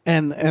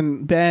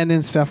and Ben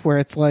and stuff where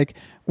it's like,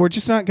 we're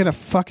just not going to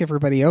fuck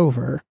everybody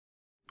over.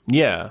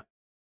 Yeah.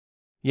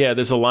 Yeah.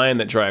 There's a line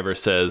that Driver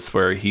says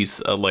where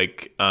he's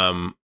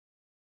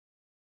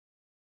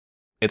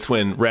it's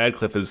when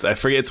Radcliffe is, I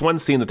forget, it's one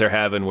scene that they're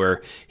having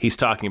where he's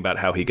talking about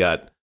how he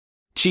got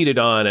cheated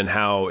on and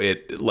how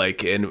it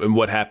like, and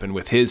what happened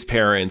with his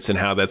parents and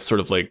how that's sort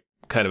of like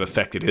kind of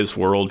affected his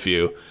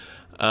worldview.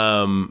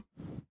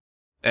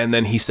 And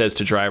then he says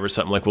to Driver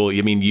something like, well,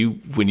 I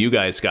mean, when you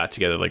guys got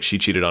together, like she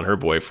cheated on her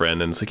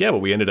boyfriend. And it's like, yeah, well,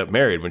 we ended up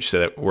married. When she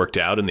said it worked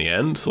out in the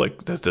end,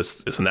 like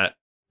doesn't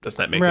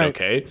that make it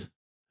okay?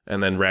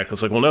 And then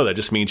Radcliffe's like, well, no, that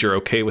just means you're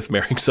okay with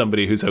marrying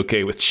somebody who's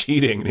okay with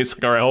cheating. And he's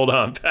like, all right, hold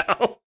on,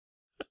 pal.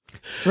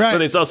 Right.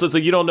 But it's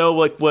like, you don't know,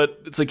 like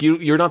what, it's like,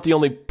 you're not the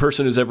only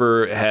person who's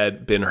ever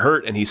had been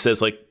hurt. And he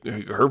says like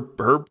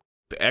her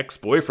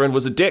ex-boyfriend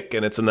was a dick.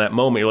 And it's in that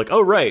moment, you're like,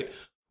 oh, right.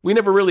 We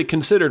never really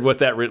considered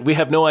what we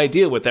have no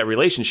idea what that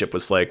relationship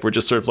was like. We're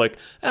just sort of like,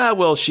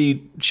 well,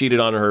 she cheated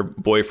on her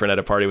boyfriend at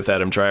a party with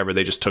Adam Driver.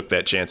 They just took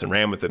that chance and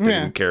ran with it. They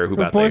didn't care who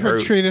about they hurt.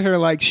 Boyfriend treated her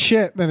like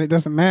shit, then it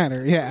doesn't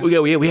matter. Yeah.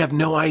 We have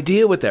no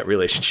idea what that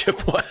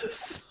relationship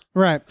was.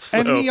 Right. So,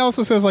 and he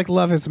also says like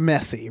love is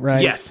messy,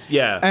 right? Yes.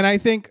 Yeah. And I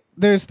think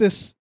there's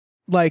this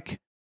like,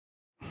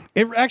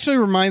 it actually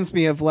reminds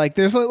me of like,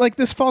 there's like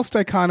this false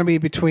dichotomy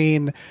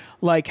between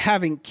like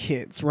having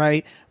kids,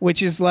 right?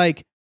 Which is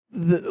like,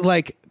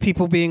 like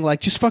people being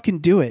like, just fucking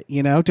do it,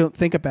 you know, don't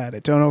think about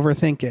it, don't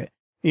overthink it,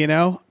 you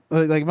know,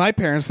 like my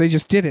parents, they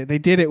just did it, they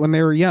did it when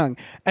they were young.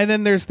 And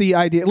then there's the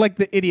idea like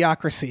the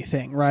idiocracy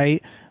thing,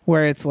 right,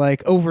 where it's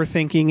like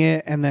overthinking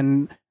it, and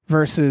then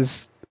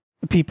versus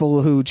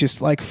people who just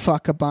like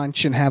fuck a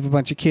bunch and have a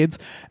bunch of kids.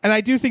 And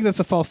I do think that's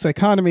a false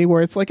dichotomy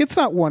where it's like it's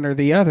not one or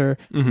the other.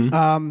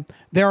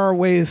 There are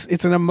ways,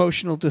 it's an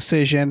emotional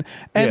decision,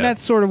 and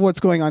that's sort of what's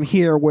going on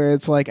here, where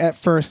it's like at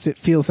first it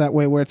feels that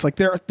way, where it's like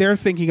they're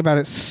thinking about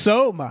it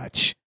so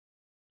much,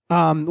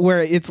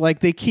 where it's like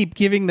they keep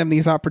giving them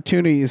these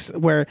opportunities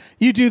where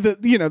you do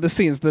the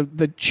scenes,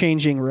 the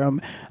changing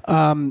room,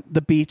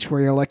 the beach, where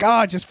you're like,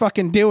 just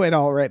fucking do it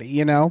already,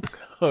 you know.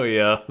 Oh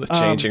yeah, the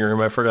changing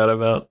room I forgot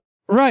about.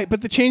 Right,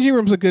 but the changing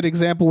room's a good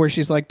example where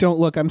she's like, don't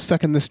look, I'm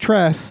stuck in this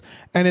dress.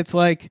 And it's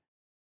like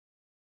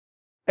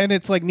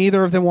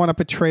neither of them want to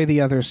betray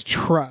the other's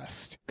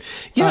trust.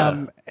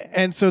 Yeah.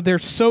 And so they're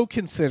so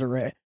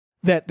considerate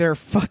that they're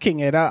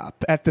fucking it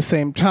up at the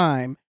same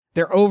time.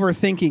 They're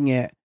overthinking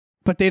it,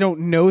 but they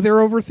don't know they're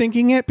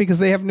overthinking it because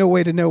they have no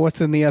way to know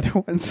what's in the other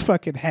one's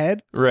fucking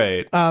head.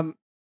 Right.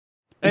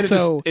 And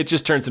it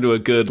just turns into a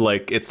good,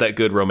 like, it's that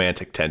good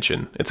romantic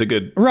tension. It's a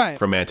good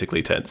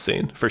romantically tense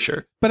scene, for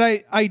sure.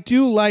 But I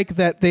do like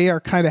that they are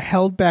kind of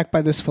held back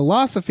by this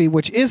philosophy,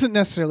 which isn't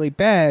necessarily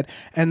bad,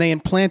 and they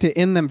implant it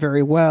in them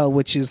very well,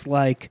 which is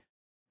like,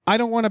 I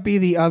don't want to be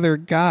the other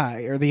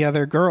guy or the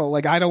other girl.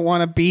 Like, I don't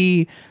want to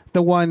be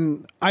the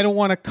one, I don't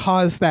want to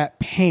cause that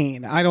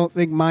pain. I don't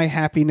think my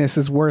happiness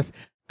is worth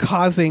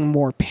causing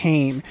more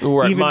pain,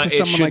 even to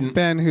someone like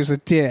Ben, who's a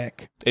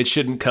dick. It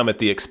shouldn't come at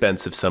the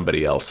expense of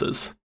somebody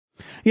else's.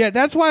 Yeah,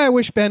 that's why I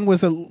wish Ben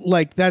was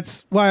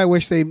that's why I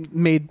wish they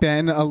made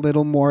Ben a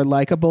little more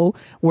likable,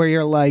 where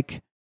you're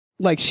like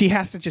she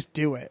has to just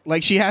do it.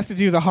 Like she has to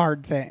do the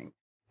hard thing.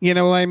 You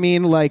know what I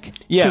mean? Like,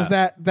 because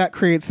that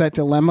creates that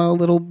dilemma a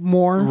little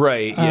more.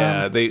 Right.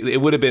 Yeah.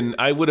 It would have been,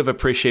 I would have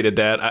appreciated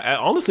that. I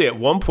honestly, at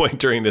one point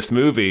during this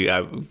movie,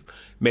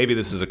 maybe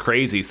this is a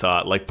crazy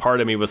thought. Like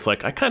part of me was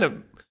like,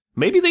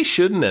 maybe they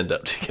shouldn't end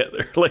up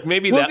together. Like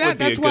maybe that would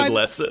be a good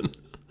lesson.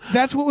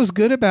 That's what was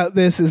good about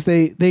this is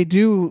they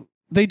do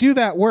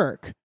that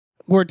work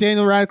where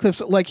Daniel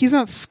Radcliffe's like, he's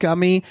not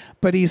scummy,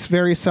 but he's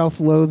very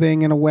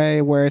self-loathing in a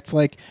way where it's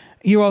like,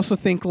 you also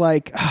think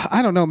like,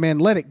 I don't know, man,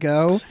 let it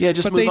go. Yeah,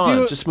 just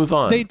move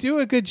on. They do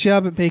a good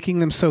job at making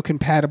them so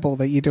compatible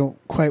that you don't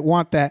quite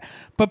want that.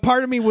 But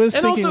part of me was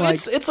thinking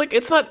also,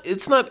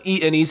 it's not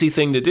an easy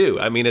thing to do.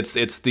 I mean,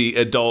 it's the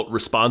adult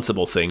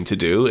responsible thing to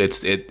do.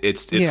 It's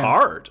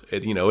hard.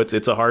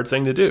 It's a hard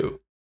thing to do.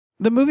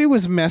 The movie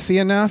was messy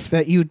enough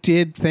that you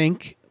did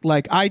think,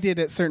 like I did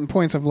at certain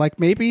points, of like,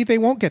 maybe they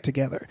won't get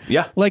together.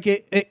 Yeah. Like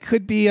it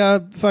could be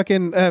a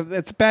fucking,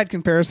 it's a bad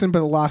comparison,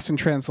 but a Lost in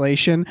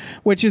Translation,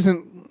 which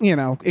isn't,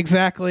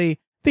 exactly,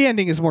 the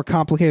ending is more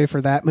complicated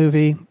for that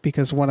movie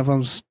because one of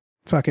them's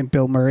fucking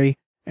Bill Murray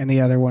and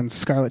the other one's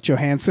Scarlett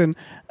Johansson.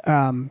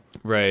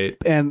 Right.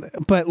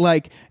 But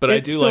I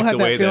do like the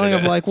way that feeling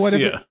of like, what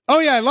if,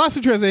 Lost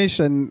in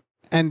Translation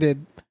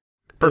ended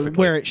perfectly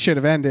where it should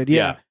have ended.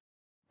 Yeah.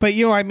 But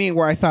you know what I mean?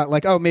 Where I thought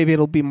like, oh, maybe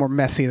it'll be more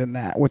messy than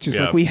that, which is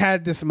like we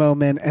had this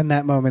moment and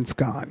that moment's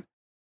gone.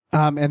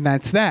 And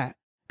that's that.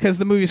 Because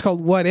the movie's called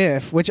What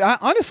If, which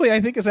honestly I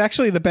think is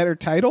actually the better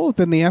title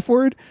than the F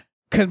word,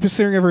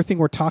 considering everything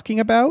we're talking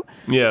about.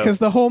 Yeah. Because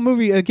the whole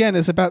movie, again,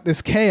 is about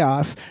this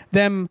chaos,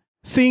 them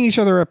seeing each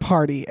other at a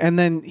party, and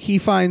then he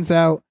finds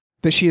out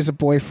that she has a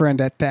boyfriend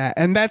at that.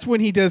 And that's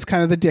when he does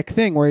kind of the dick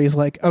thing where he's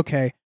like,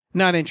 okay,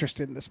 not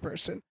interested in this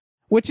person.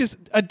 Which is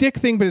a dick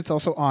thing, but it's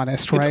also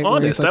honest, right? It's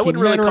honest. Like, I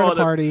wouldn't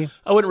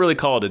really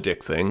call it a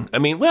dick thing. I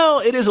mean, well,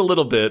 it is a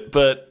little bit,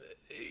 but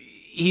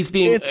he's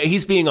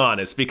being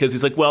honest because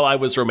he's like, well, I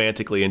was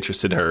romantically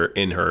interested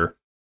in her.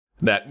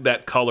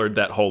 That colored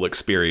that whole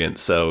experience.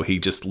 So he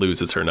just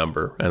loses her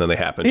number, and then they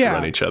happen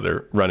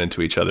to run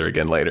into each other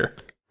again later.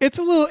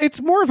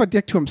 it's more of a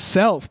dick to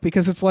himself,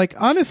 because it's like,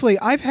 honestly,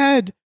 I've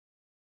had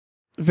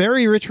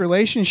very rich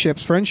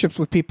friendships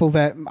with people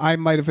that I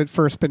might have at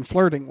first been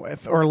flirting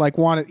with, or like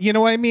wanted, you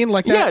know what I mean?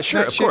 Like that, yeah,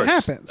 sure, that of shit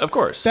course. happens. Of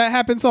course. That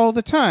happens all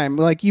the time.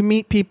 Like you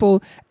meet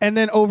people and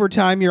then over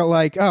time you're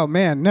like, oh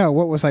man, no,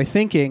 what was I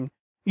thinking?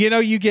 You know,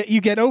 you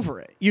get over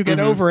it. You get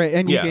over it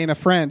and you gain a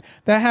friend.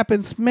 That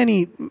happens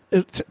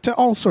to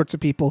all sorts of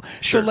people.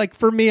 Sure. So like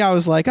for me, I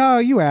was like, oh,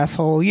 you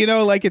asshole. You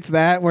know, like it's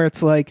that where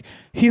it's like,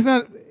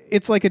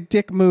 it's like a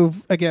dick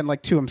move again,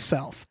 like to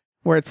himself,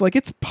 where it's like,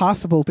 it's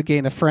possible to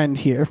gain a friend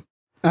here.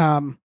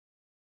 But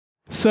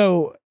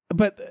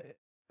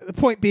the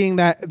point being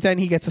that then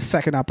he gets a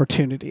second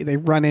opportunity. They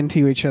run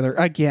into each other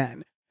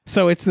again.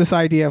 So it's this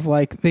idea of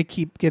like,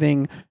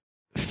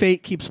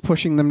 fate keeps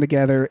pushing them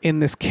together in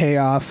this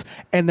chaos,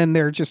 and then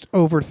they're just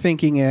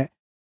overthinking it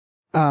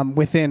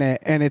within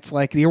it, and it's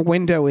like your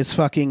window is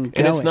fucking going.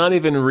 And it's not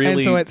even really...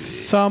 And so at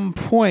some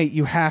point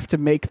you have to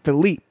make the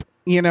leap.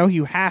 You know,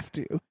 you have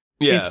to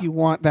if you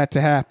want that to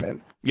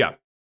happen. Yeah.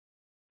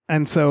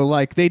 And so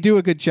like they do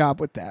a good job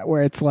with that,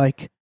 where it's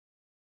like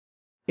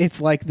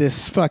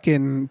this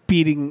fucking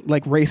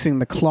racing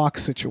the clock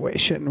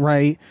situation,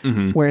 right?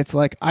 Mm-hmm. Where it's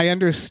like, I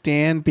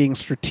understand being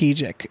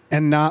strategic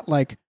and not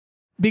like,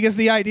 because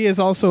the idea is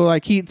also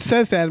like, he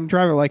says to Adam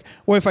Driver, like,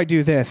 what if I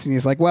do this? And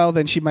he's like, well,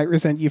 then she might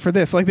resent you for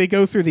this. Like they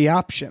go through the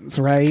options,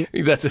 right?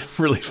 That's a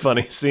really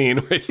funny scene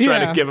where he's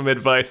trying to give him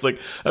advice. Like,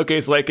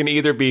 okay, so I can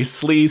either be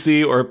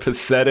sleazy or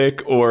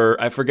pathetic, or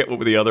I forget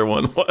what the other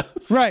one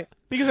was. Right.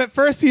 Because at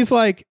first he's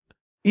like,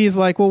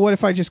 well, what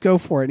if I just go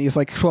for it? And he's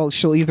like, well,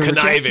 she'll either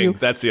reject you.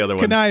 That's the other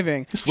one.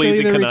 Conniving.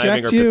 Sleazy,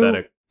 conniving, or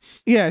pathetic.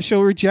 Yeah,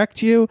 she'll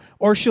reject you,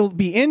 or she'll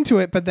be into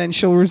it, but then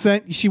she'll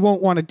resent. She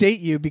won't want to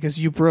date you because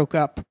you broke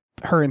up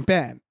her and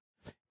Ben.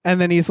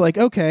 And then he's like,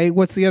 okay,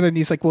 what's the other? And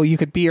he's like, well, you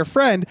could be her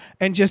friend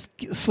and just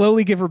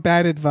slowly give her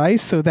bad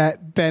advice so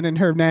that Ben and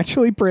her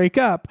naturally break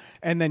up,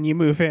 and then you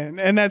move in.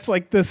 And that's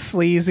like the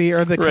sleazy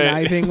or the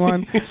conniving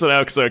one. So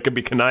it could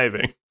be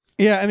conniving.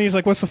 Yeah, and he's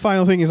like, what's the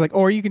final thing? He's like,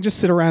 or you can just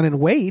sit around and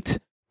wait,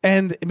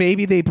 and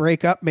maybe they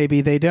break up,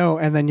 maybe they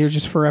don't, and then you're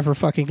just forever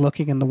fucking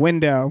looking in the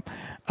window,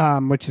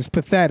 which is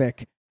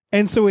pathetic.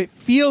 And so it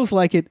feels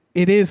like it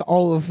is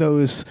all of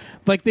those,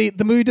 like the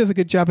movie does a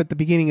good job at the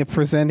beginning of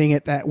presenting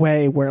it that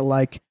way, where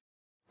like,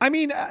 I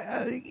mean,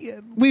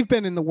 we've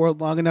been in the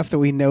world long enough that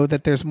we know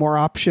that there's more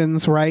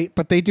options, right?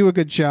 But they do a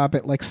good job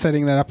at like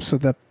setting that up so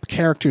the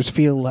characters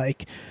feel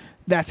like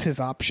that's his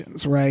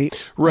options, right?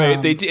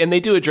 Right. They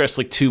do address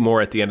like two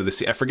more at the end of the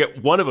scene. I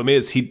forget. One of them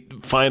is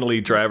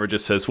Driver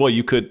just says, well,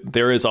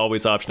 there is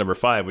always option number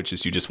 5, which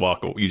is you just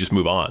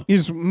move on. You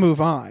just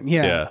move on.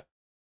 Yeah.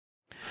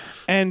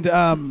 And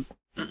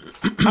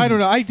I don't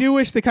know. I do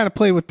wish they kind of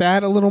played with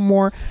that a little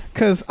more,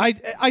 because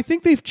I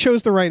think they've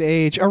chose the right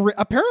age.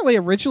 Apparently,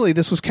 originally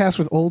this was cast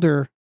with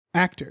older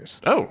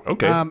actors. Oh,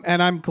 okay.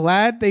 And I'm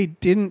glad they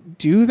didn't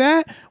do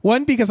that.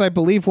 One, because I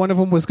believe one of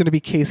them was going to be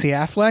Casey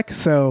Affleck.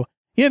 So,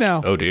 you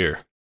know. Oh dear.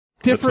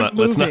 Different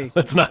movie.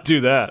 Let's not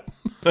do that.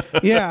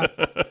 Yeah.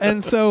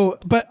 And so,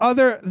 but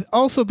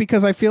also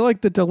because I feel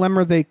like the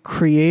dilemma they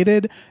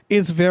created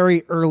is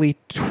very early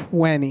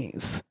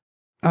 20s.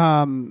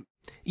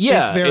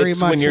 Yeah, it's very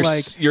much when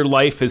like your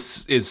life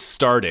is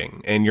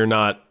starting and you're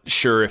not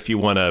sure if you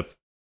want to.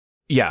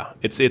 Yeah,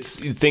 it's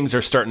things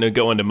are starting to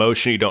go into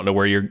motion. You don't know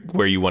where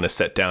you want to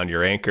set down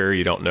your anchor.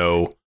 You don't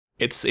know.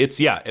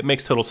 It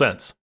makes total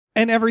sense.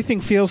 And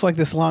everything feels like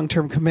this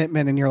long-term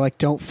commitment, and you're like,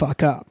 don't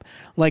fuck up.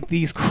 Like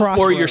these crossroads.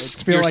 Or you're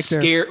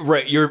scared.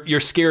 Right, you're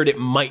scared it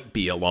might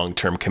be a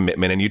long-term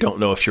commitment, and you don't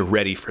know if you're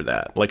ready for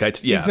that. Like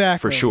exactly.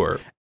 For sure.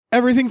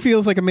 Everything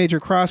feels like a major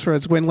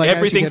crossroads when like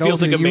everything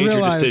feels older, like a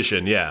major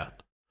decision. Yeah.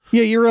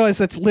 Yeah, you realize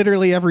that's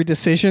literally every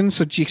decision,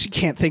 so you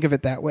can't think of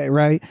it that way,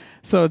 right?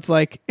 So it's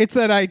like, it's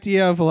that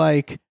idea of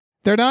like,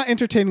 they're not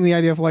entertaining the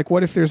idea of like,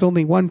 what if there's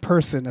only one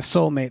person, a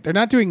soulmate? They're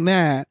not doing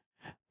that,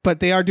 but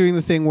they are doing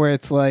the thing where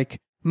it's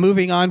like,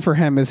 moving on for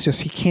him is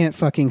just, he can't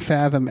fucking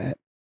fathom it.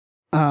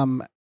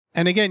 And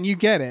again, you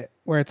get it,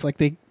 where it's like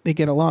they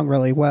get along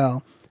really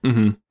well.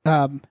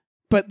 Mm-hmm.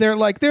 But they're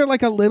like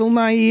a little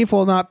naive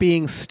while not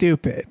being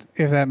stupid,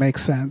 if that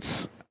makes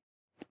sense.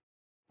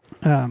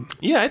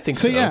 Yeah, I think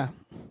so. Yeah.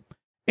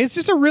 It's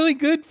just a really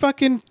good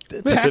fucking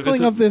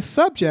tackling of this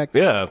subject.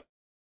 Yeah.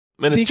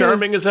 And it's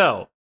charming as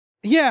hell.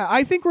 Yeah,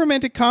 I think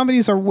romantic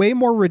comedies are way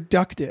more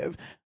reductive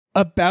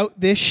about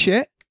this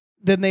shit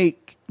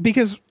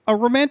because a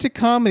romantic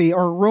comedy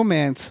or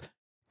romance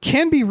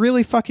can be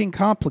really fucking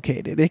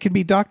complicated. It could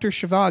be Dr.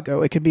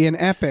 Zhivago. It could be an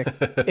epic.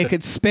 It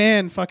could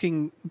span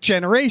fucking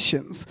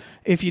generations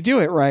if you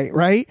do it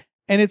right?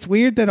 And it's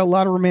weird that a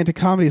lot of romantic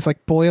comedies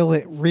like boil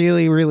it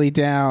really, really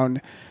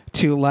down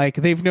to like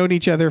they've known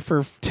each other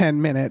for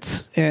 10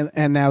 minutes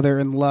and now they're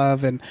in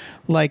love, and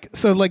like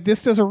so like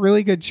this does a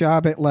really good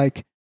job at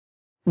like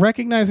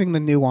recognizing the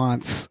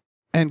nuance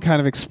and kind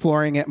of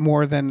exploring it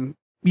more than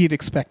you'd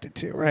expect it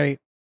to, right?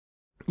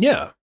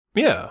 Yeah.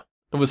 It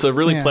was a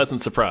really pleasant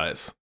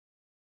surprise.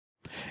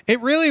 It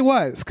really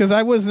was, because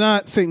I was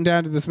not sitting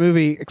down to this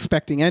movie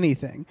expecting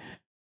anything.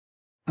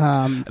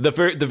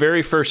 The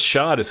very first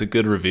shot is a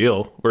good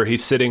reveal where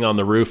he's sitting on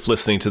the roof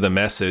listening to the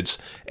message,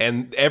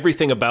 and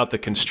everything about the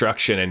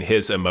construction and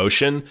his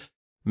emotion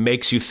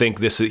makes you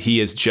think he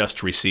has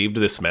just received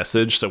this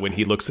message. So when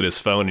he looks at his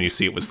phone and you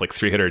see it was like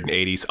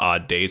 380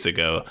 odd days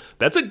ago,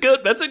 that's a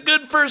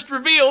good first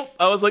reveal.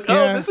 I was like,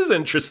 oh, this is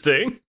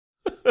interesting.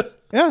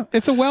 Yeah,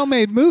 it's a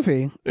well-made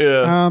movie.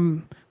 Yeah.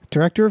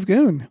 Director of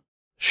Goon.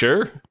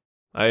 Sure.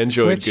 I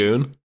enjoyed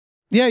Goon.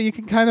 Yeah, you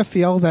can kind of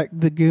feel that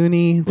the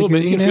Goonie. A little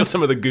bit. You can feel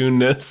some of the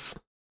Goonness.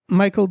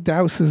 Michael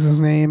Dowse is his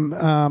name.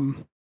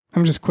 I'm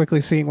just quickly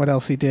seeing what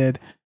else he did.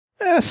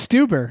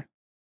 Stuber.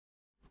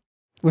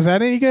 Was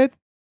that any good?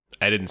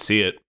 I didn't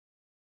see it.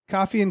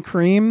 Coffee and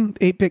Cream,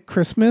 8-Bit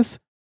Christmas.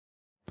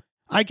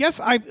 I guess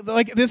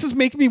this is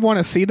making me want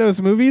to see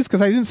those movies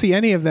because I didn't see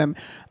any of them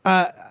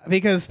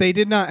because they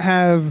did not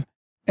have,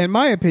 in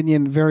my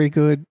opinion, very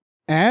good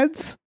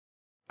ads.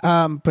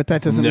 But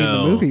that doesn't mean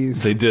the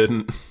movies. They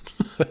didn't.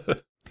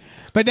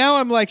 But now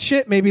I'm like,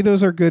 shit, maybe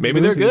those are good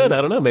Maybe movies. They're good. I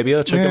don't know. Maybe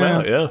I'll check them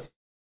out. Yeah.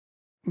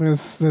 I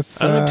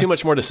don't have too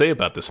much more to say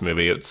about this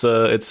movie. It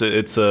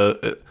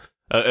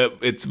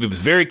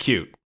was very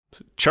cute.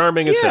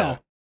 Charming as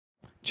hell.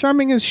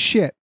 Charming as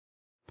shit.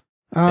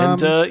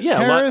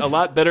 A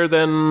lot better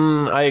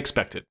than I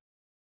expected.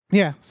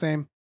 Yeah,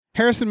 same.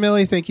 Harrison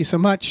Millie, thank you so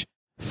much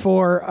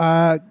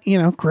for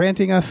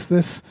granting us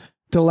this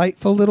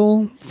delightful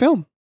little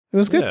film. It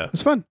was good. Yeah. It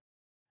was fun.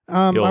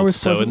 I was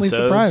pleasantly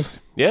surprised.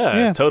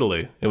 Yeah,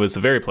 totally. It was a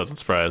very pleasant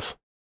surprise.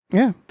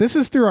 Yeah. This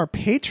is through our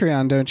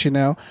Patreon, don't you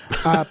know?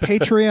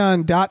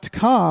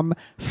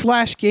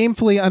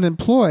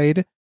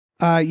 Patreon.com/gamefullyunemployed.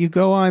 You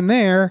go on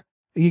there.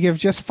 You give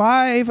just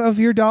 $5 of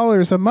your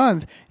dollars a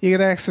month. You get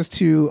access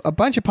to a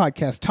bunch of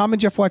podcasts. Tom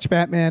and Jeff Watch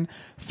Batman,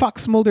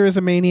 Fox Mulder is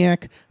a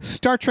Maniac,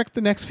 Star Trek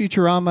The Next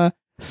Futurama,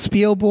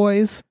 Spiel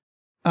Boys.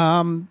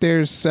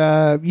 There's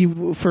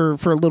you for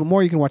a little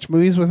more, you can watch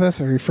movies with us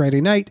every Friday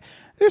night.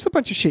 There's a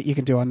bunch of shit you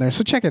can do on there,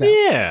 so check it out.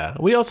 Yeah.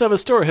 We also have a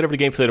store. Head over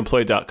to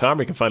gamefullyunemployed.com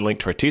where you can find a link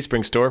to our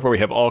Teespring store where we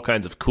have all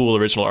kinds of cool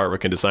original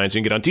artwork and designs.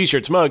 You can get on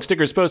t-shirts, mugs,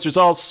 stickers, posters,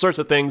 all sorts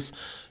of things.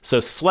 So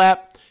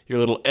slap your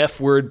little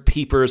F-word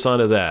peepers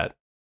onto that.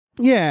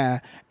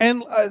 Yeah.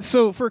 And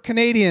so for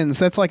Canadians,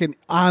 that's like an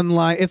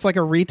online, it's like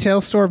a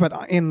retail store,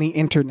 but in the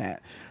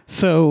internet.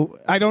 So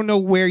I don't know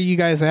where you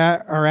guys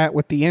are at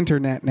with the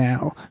internet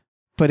now,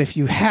 but if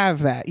you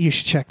have that, you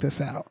should check this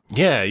out.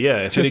 Yeah.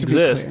 If it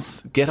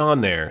exists, get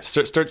on there.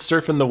 Start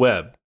surfing the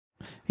web.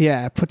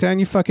 Yeah. Put down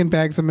your fucking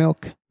bags of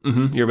milk.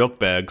 Mm-hmm, your milk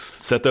bags.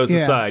 Set those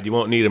aside. You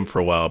won't need them for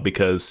a while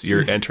because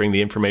you're entering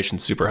the information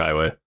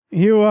superhighway.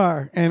 You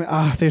are. And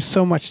there's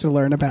so much to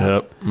learn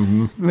about. Yep.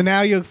 Mm-hmm. But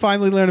now you'll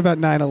finally learn about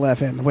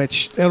 9/11,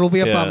 which it'll be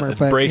a bummer.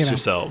 But brace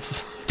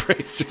yourselves.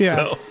 Brace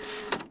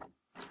yourselves.